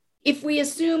 if we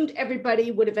assumed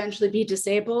everybody would eventually be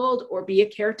disabled or be a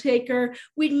caretaker,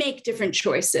 we'd make different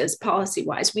choices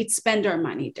policy-wise. We'd spend our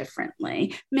money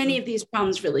differently. Many of these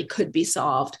problems really could be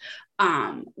solved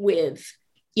with,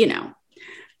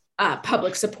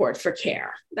 public support for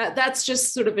care. That's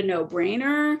just sort of a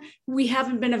no-brainer. We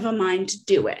haven't been of a mind to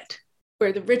do it.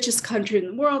 We're the richest country in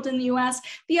the world in the US.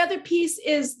 The other piece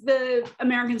is the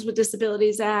Americans with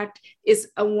Disabilities Act is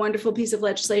a wonderful piece of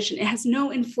legislation. It has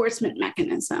no enforcement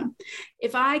mechanism.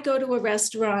 If I go to a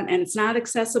restaurant and it's not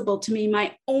accessible to me,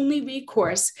 my only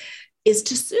recourse is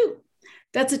to sue.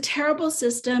 That's a terrible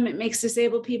system. It makes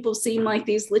disabled people seem like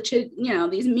these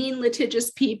mean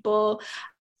litigious people.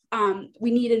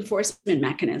 We need enforcement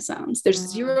mechanisms. There's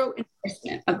zero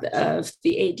enforcement of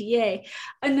the ADA.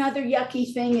 Another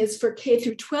yucky thing is for K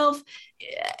through 12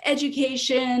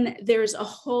 education, there's a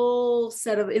whole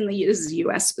set of, this is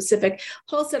US specific,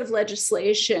 whole set of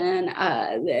legislation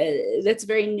that's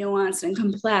very nuanced and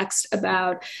complex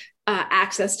about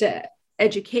access to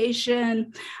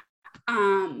education.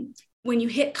 When you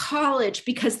hit college,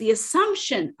 because the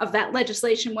assumption of that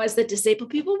legislation was that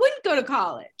disabled people wouldn't go to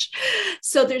college.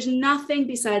 So there's nothing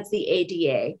besides the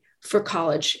ADA for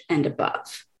college and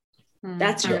above.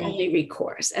 That's your only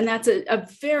recourse. And that's a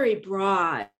very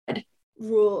broad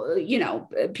rule,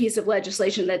 piece of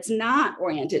legislation that's not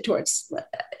oriented towards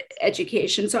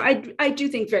education. So I do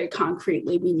think very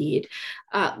concretely we need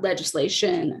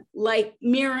legislation like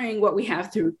mirroring what we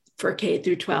have for K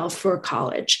through 12 for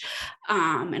college.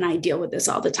 And I deal with this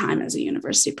all the time as a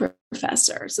university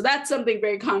professor. So that's something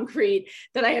very concrete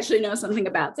that I actually know something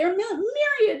about. There are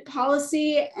myriad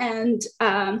policy and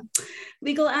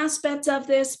legal aspects of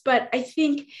this, but I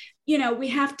think, we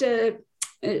have to,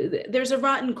 there's a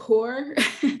rotten core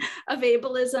of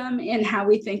ableism in how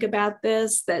we think about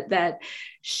this, that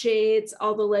shades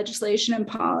all the legislation and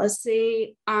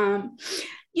policy, and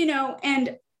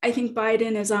I think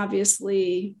Biden is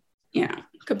obviously,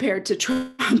 compared to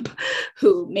Trump,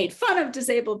 who made fun of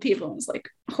disabled people and was like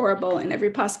horrible in every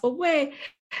possible way.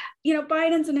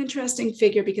 Biden's an interesting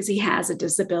figure because he has a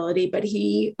disability, but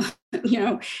he,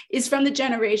 is from the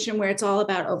generation where it's all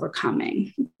about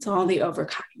overcoming. It's all the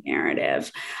overcoming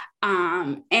narrative.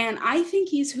 And I think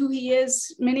he's who he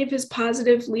is. Many of his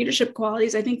positive leadership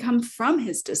qualities, I think, come from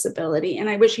his disability. And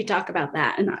I wish he'd talk about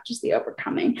that and not just the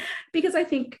overcoming, because I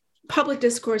think public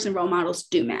discourse and role models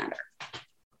do matter.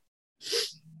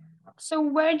 So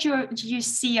where do you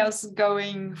see us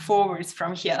going forwards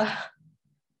from here?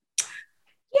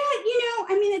 Yeah,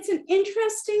 it's an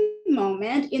interesting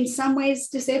moment. In some ways,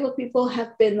 disabled people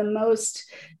have been the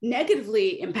most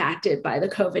negatively impacted by the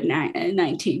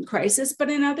COVID-19 crisis,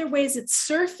 but in other ways, it's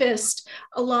surfaced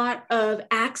a lot of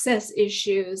access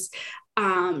issues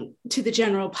to the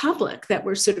general public that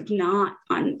were sort of not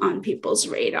on people's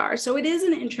radar. So it is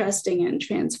an interesting and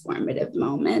transformative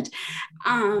moment.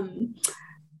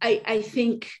 I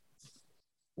think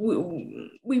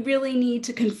we really need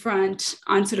to confront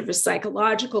on sort of a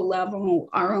psychological level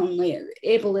our own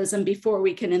ableism before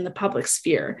we can in the public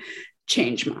sphere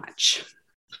change much.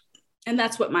 And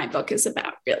that's what my book is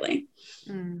about, really.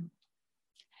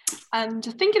 And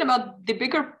thinking about the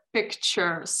bigger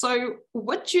picture, so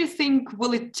what do you think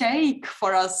will it take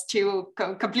for us to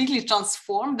completely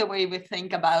transform the way we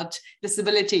think about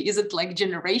disability? Is it like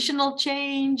generational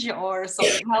change or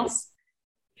something else?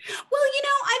 Well,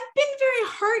 I've been very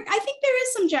hard. I think there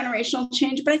is some generational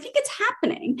change, but I think it's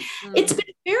happening. It's been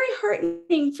very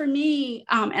heartening for me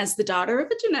as the daughter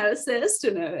of a geneticist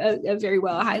and a very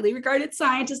highly regarded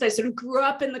scientist. I sort of grew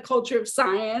up in the culture of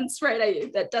science,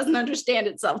 right? That doesn't understand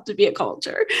itself to be a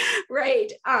culture,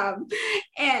 right? And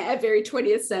a very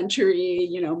 20th century,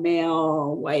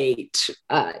 male, white,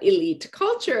 elite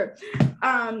culture.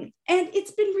 And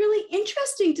it's been really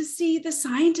interesting to see the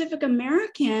Scientific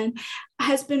American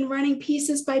has been running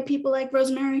pieces by people like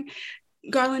Rosemary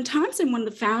Garland Thompson, one of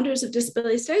the founders of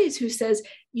disability studies, who says,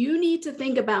 you need to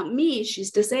think about me,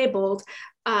 she's disabled,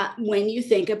 when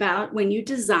you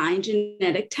design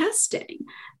genetic testing,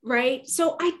 right?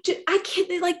 So I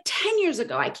can't, like 10 years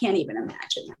ago, I can't even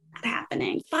imagine that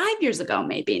happening. 5 years ago,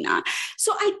 maybe not.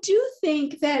 So I do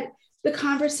think that the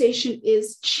conversation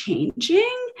is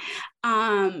changing,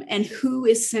 and who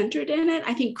is centered in it.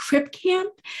 I think Crip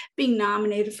Camp being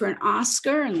nominated for an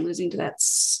Oscar and losing to that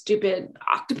stupid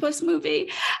octopus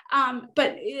movie.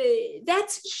 But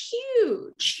that's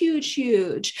huge, huge,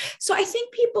 huge. So I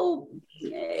think people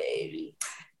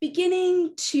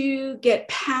beginning to get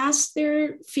past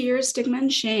their fear, stigma,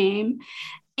 and shame,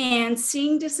 and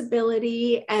seeing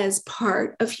disability as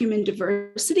part of human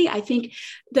diversity. I think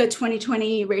the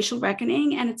 2020 racial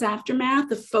reckoning and its aftermath,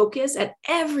 the focus at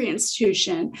every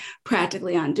institution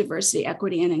practically on diversity,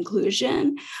 equity, and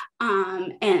inclusion,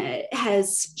 and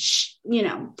has,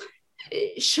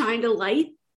 shined a light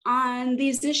on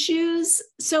these issues.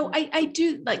 So I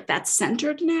do like that's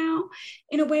centered now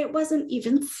in a way it wasn't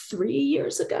even 3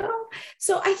 years ago.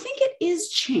 So I think it is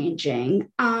changing.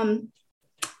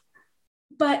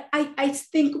 But I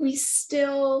think we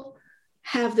still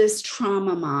have this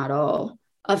trauma model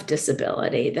of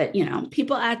disability that,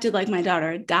 people acted like my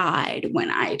daughter died when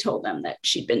I told them that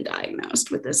she'd been diagnosed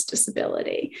with this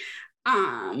disability.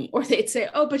 Or they'd say,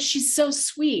 oh, but she's so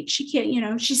sweet. She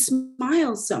can't, she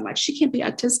smiles so much. She can't be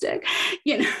autistic,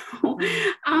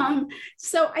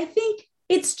 So I think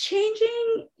it's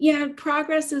changing.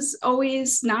 Progress is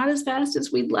always not as fast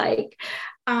as we'd like.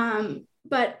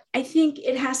 But I think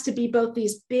it has to be both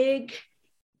these big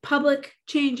public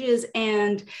changes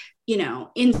and,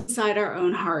 inside our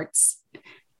own hearts,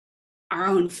 our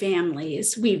own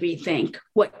families, we rethink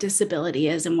what disability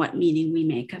is and what meaning we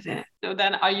make of it. So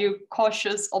then are you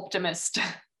cautious optimist?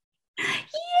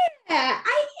 Yeah,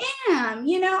 I am.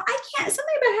 I can't,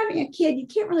 something about having a kid, you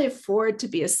can't really afford to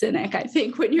be a cynic, I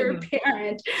think, when you're a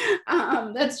parent.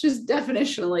 That's just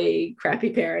definitionally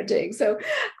crappy parenting. So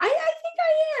I think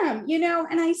I am,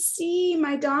 and I see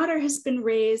my daughter has been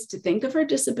raised to think of her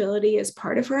disability as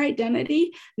part of her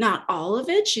identity, not all of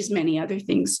it. She's many other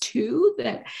things too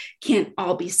that can't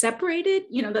all be separated.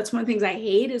 That's one of the things I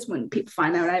hate is when people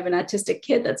find out I have an autistic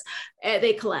kid,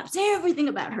 they collapse everything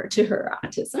about her to her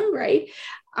autism, right?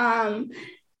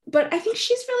 But I think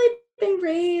she's really been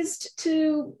raised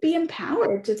to be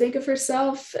empowered, to think of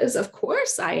herself as, of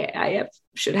course, I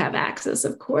should have access.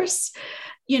 Of course,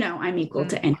 I'm equal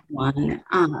to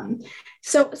anyone.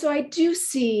 So I do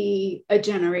see a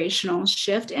generational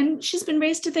shift, and she's been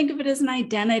raised to think of it as an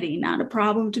identity, not a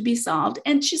problem to be solved.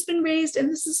 And she's been raised, and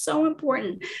this is so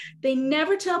important, they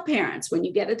never tell parents when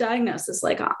you get a diagnosis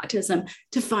like autism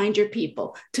to find your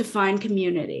people, to find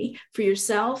community for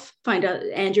yourself, find out,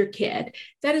 and your kid.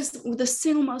 That is the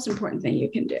single most important thing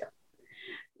you can do.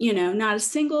 Not a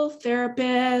single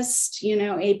therapist,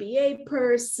 ABA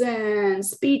person,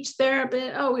 speech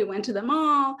therapist. Oh, we went to them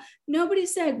all. Nobody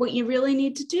said what you really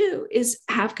need to do is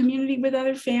have community with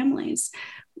other families,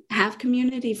 have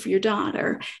community for your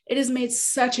daughter. It has made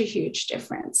such a huge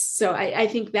difference. So I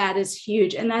think that is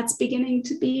huge. And that's beginning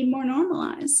to be more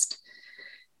normalized.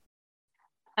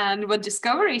 And what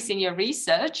discoveries in your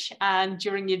research and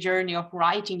during your journey of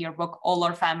writing your book, All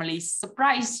Our Families,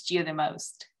 surprised you the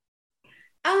most?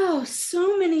 Oh,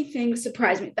 so many things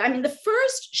surprised me. I mean, the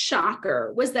first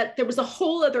shocker was that there was a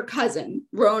whole other cousin,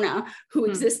 Rona, who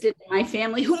existed in my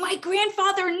family, who my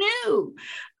grandfather knew,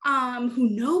 who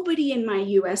nobody in my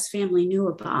US family knew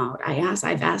about.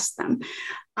 I've asked them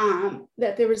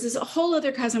that there was this whole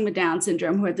other cousin with Down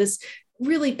syndrome who had this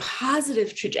really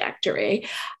positive trajectory,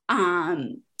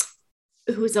 who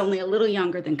was only a little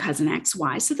younger than cousin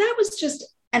XY. So that was just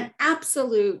an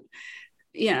absolute,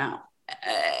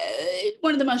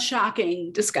 one of the most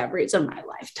shocking discoveries of my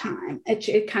lifetime.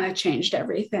 It kind of changed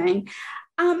everything.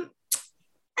 I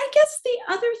guess the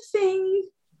other thing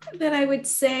that I would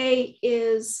say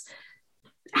is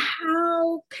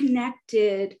how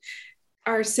connected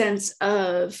our sense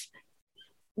of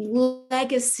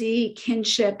legacy,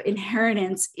 kinship,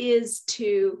 inheritance is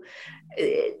to,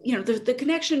 the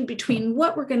connection between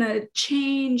what we're going to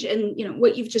change and,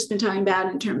 what you've just been talking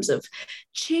about in terms of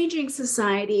changing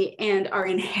society and our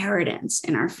inheritance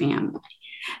in our family.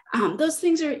 Those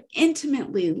things are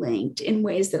intimately linked in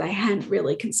ways that I hadn't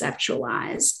really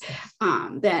conceptualized.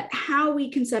 That how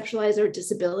we conceptualize our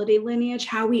disability lineage,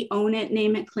 how we own it,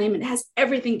 name it, claim it, has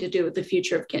everything to do with the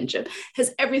future of kinship,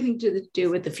 has everything to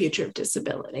do with the future of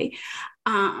disability.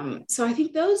 So I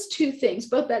think those two things,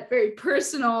 both that very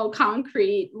personal,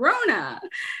 concrete Rona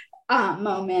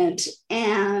moment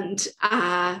and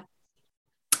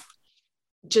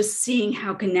just seeing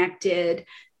how connected,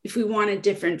 if we want a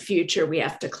different future, we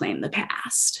have to claim the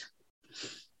past.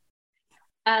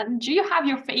 And do you have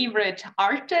your favorite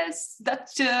artists that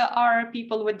are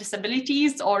people with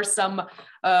disabilities, or some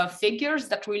figures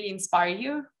that really inspire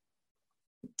you?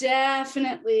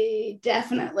 Definitely.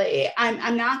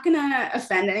 I'm not going to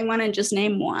offend anyone and just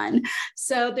name one.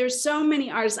 So there's so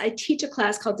many artists. I teach a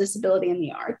class called Disability in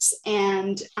the Arts,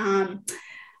 and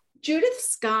Judith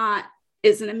Scott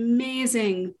is an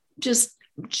amazing, just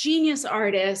genius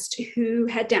artist who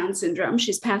had Down syndrome.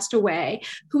 She's passed away,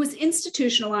 who was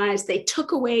institutionalized. They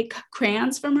took away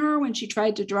crayons from her when she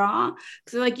tried to draw.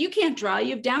 So they're like, you can't draw,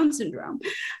 you have Down syndrome.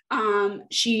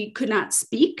 She could not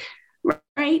speak,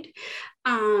 right?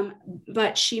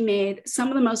 But she made some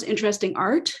of the most interesting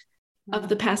art of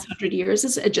the past 100 years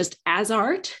just as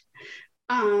art.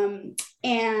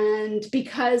 And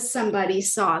because somebody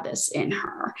saw this in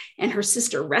her, and her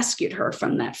sister rescued her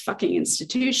from that fucking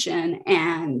institution,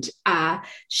 and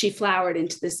she flowered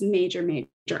into this major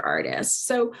artist.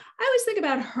 So I always think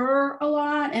about her a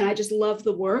lot, and I just love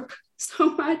the work so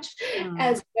much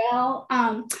as well.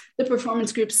 The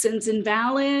performance group Sins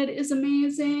Invalid is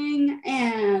amazing.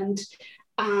 And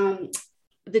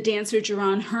the dancer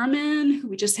Jerron Herman, who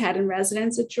we just had in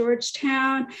residence at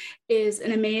Georgetown, is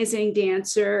an amazing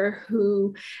dancer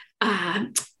who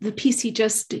the piece he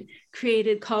just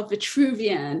created called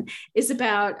Vitruvian is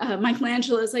about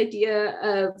Michelangelo's idea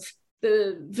of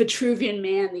the Vitruvian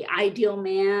man, the ideal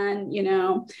man,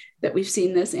 that we've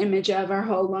seen this image of our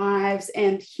whole lives.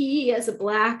 And he, as a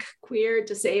Black, queer,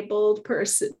 disabled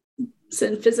person,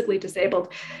 physically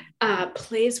disabled,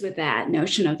 plays with that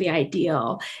notion of the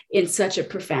ideal in such a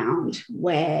profound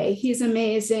way. He's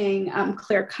amazing.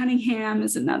 Claire Cunningham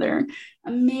is another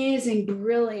amazing,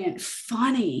 brilliant,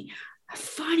 funny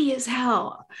as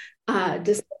hell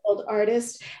disabled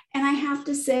artist. And I have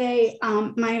to say,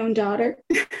 my own daughter,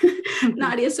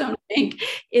 Nadia Fink,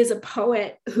 is a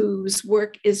poet whose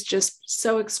work is just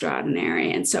so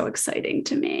extraordinary and so exciting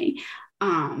to me.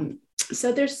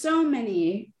 So there's so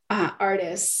many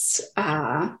artists,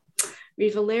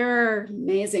 Riva Lehrer,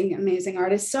 amazing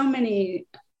artists, so many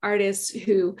artists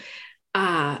who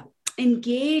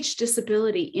engage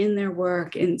disability in their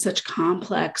work in such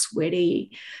complex,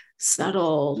 witty,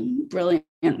 subtle, brilliant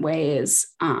ways.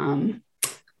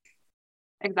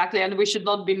 Exactly, and we should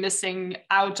not be missing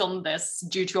out on this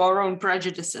due to our own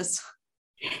prejudices.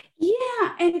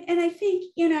 Yeah, and I think,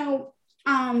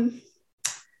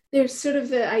 there's sort of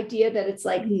the idea that it's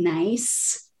like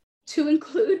nice to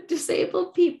include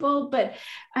disabled people, but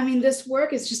I mean, this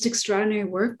work is just extraordinary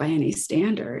work by any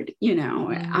standard,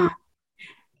 and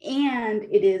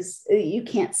it is, you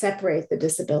can't separate the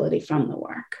disability from the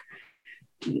work,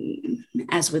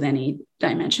 as with any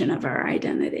dimension of our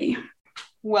identity.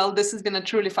 Well, this has been a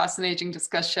truly fascinating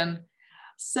discussion.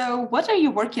 So what are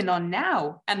you working on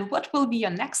now, and what will be your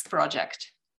next project?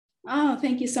 Oh,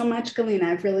 thank you so much, Galina.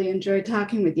 I've really enjoyed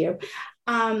talking with you.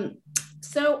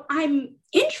 So I'm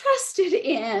interested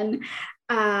in,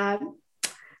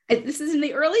 this is in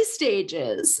the early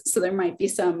stages, so there might be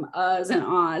some uhs and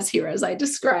ahs here as I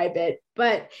describe it,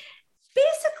 but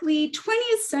basically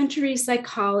 20th century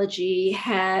psychology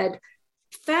had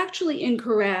factually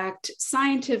incorrect,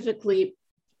 scientifically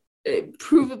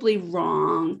provably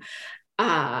wrong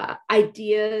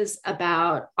ideas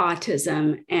about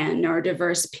autism and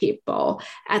neurodiverse people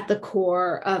at the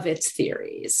core of its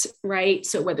theories, right?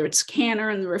 So whether it's Canner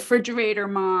and the refrigerator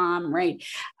mom, right?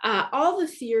 All the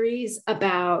theories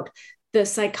about the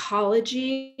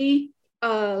psychology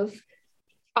of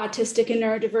autistic and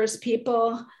neurodiverse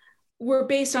people were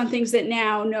based on things that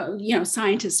now,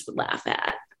 scientists would laugh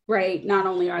at. Right? Not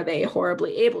only are they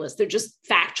horribly ableist, they're just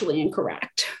factually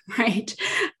incorrect, right?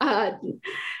 But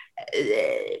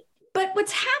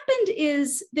what's happened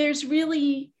is there's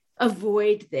really a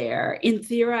void there in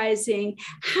theorizing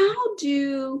how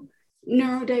do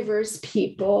neurodiverse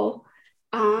people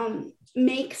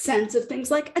make sense of things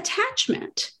like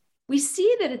attachment. We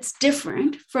see that it's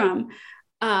different from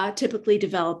typically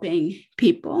developing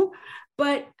people.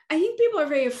 But I think people are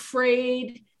very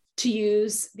afraid to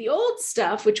use the old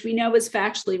stuff, which we know is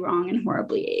factually wrong and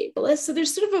horribly ableist. So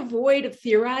there's sort of a void of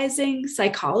theorizing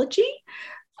psychology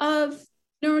of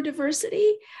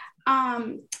neurodiversity.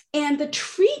 And the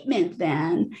treatment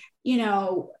then,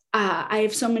 I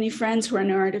have so many friends who are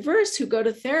neurodiverse who go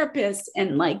to therapists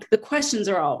and like the questions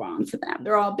are all wrong for them.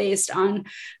 They're all based on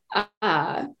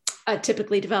a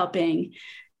typically developing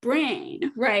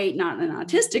brain, right? Not an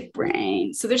autistic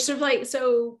brain. So they're sort of like,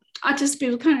 so autistic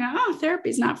people kind of go, oh, therapy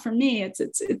is not for me.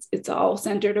 It's all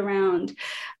centered around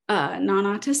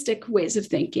non-autistic ways of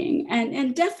thinking.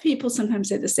 And deaf people sometimes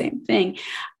say the same thing.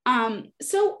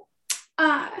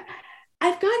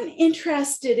 I've gotten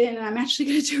interested in, and I'm actually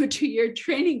going to do a 2-year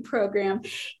training program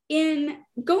in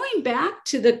going back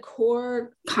to the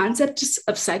core concepts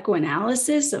of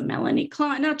psychoanalysis of Melanie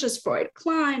Klein, not just Freud,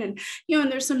 Klein, and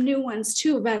there's some new ones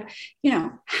too about,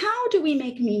 how do we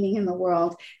make meaning in the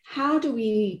world? How do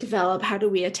we develop? How do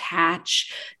we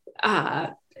attach?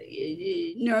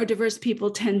 Neurodiverse people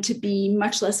tend to be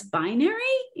much less binary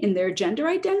in their gender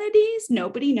identities.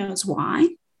 Nobody knows why.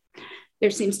 There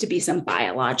seems to be some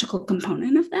biological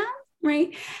component of that,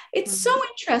 right? It's so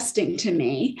interesting to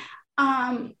me.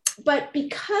 But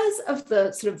because of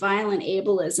the sort of violent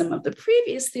ableism of the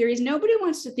previous theories, nobody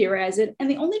wants to theorize it. And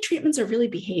the only treatments are really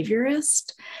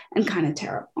behaviorist and kind of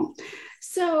terrible.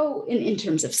 So in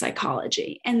terms of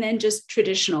psychology, and then just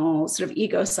traditional sort of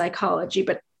ego psychology,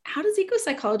 but how does ego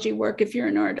psychology work if you're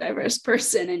a neurodiverse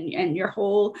person and your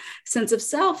whole sense of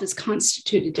self is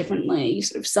constituted differently,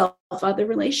 sort of self-other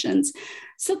relations?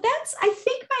 So that's, I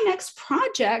think, my next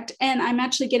project. And I'm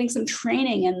actually getting some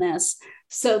training in this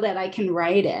so that I can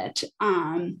write it.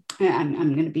 I'm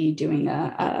going to be doing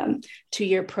a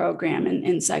 2-year program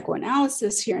in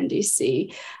psychoanalysis here in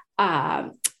DC.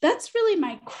 That's really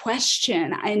my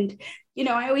question. And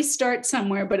I always start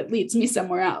somewhere, but it leads me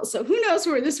somewhere else. So who knows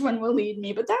where this one will lead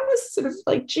me? But that was sort of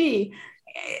like,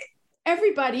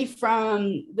 everybody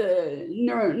from the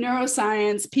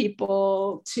neuroscience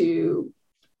people to,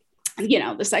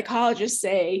 the psychologists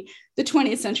say the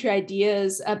 20th century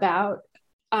ideas about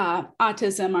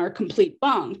autism are complete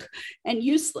bunk and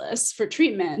useless for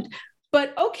treatment.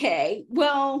 But okay,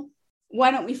 well, why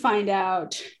don't we find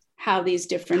out how these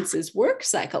differences work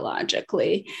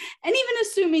psychologically? And even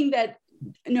assuming that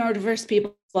neurodiverse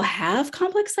people have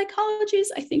complex psychologies,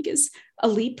 I think is a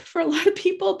leap for a lot of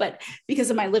people. But because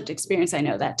of my lived experience, I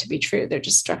know that to be true. They're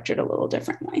just structured a little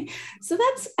differently. So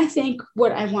that's, I think,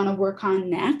 what I want to work on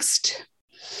next.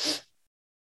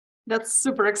 That's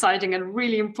super exciting and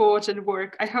really important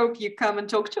work. I hope you come and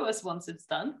talk to us once it's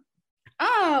done.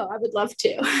 Oh, I would love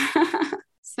to.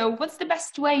 So what's the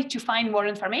best way to find more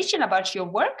information about your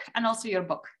work and also your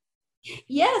book?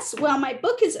 Yes, well, my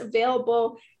book is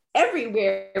available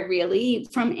everywhere, really,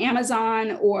 from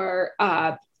Amazon or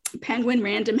Penguin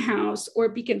Random House or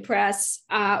Beacon Press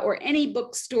or any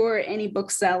bookstore, any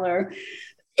bookseller.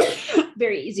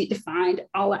 Very easy to find.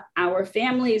 All Our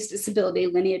Family's Disability,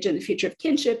 Lineage, and the Future of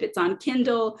Kinship. It's on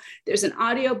Kindle. There's an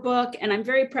audiobook, and I'm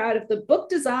very proud of the book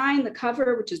design. The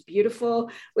cover, which is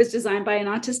beautiful, was designed by an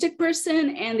autistic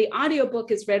person, and the audiobook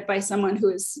is read by someone who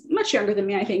is much younger than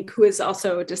me, I think, who is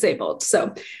also disabled.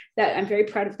 So that I'm very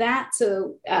proud of that.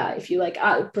 So if you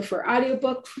prefer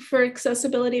audiobook for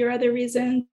accessibility or other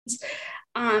reasons,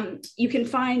 you can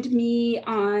find me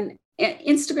on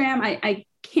Instagram. I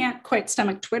can't quite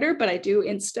stomach Twitter, but I do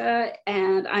Insta,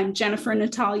 and I'm Jennifer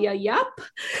Natalya Yup.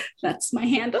 That's my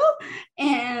handle.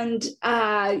 And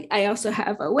I also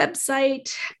have a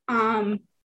website, and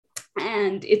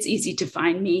it's easy to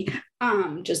find me.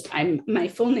 My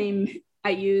full name,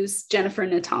 I use Jennifer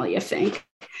Natalya Fink.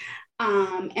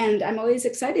 And I'm always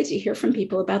excited to hear from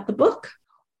people about the book.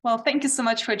 Well, thank you so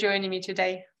much for joining me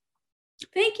today.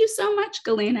 Thank you so much,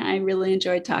 Galina. I really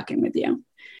enjoyed talking with you.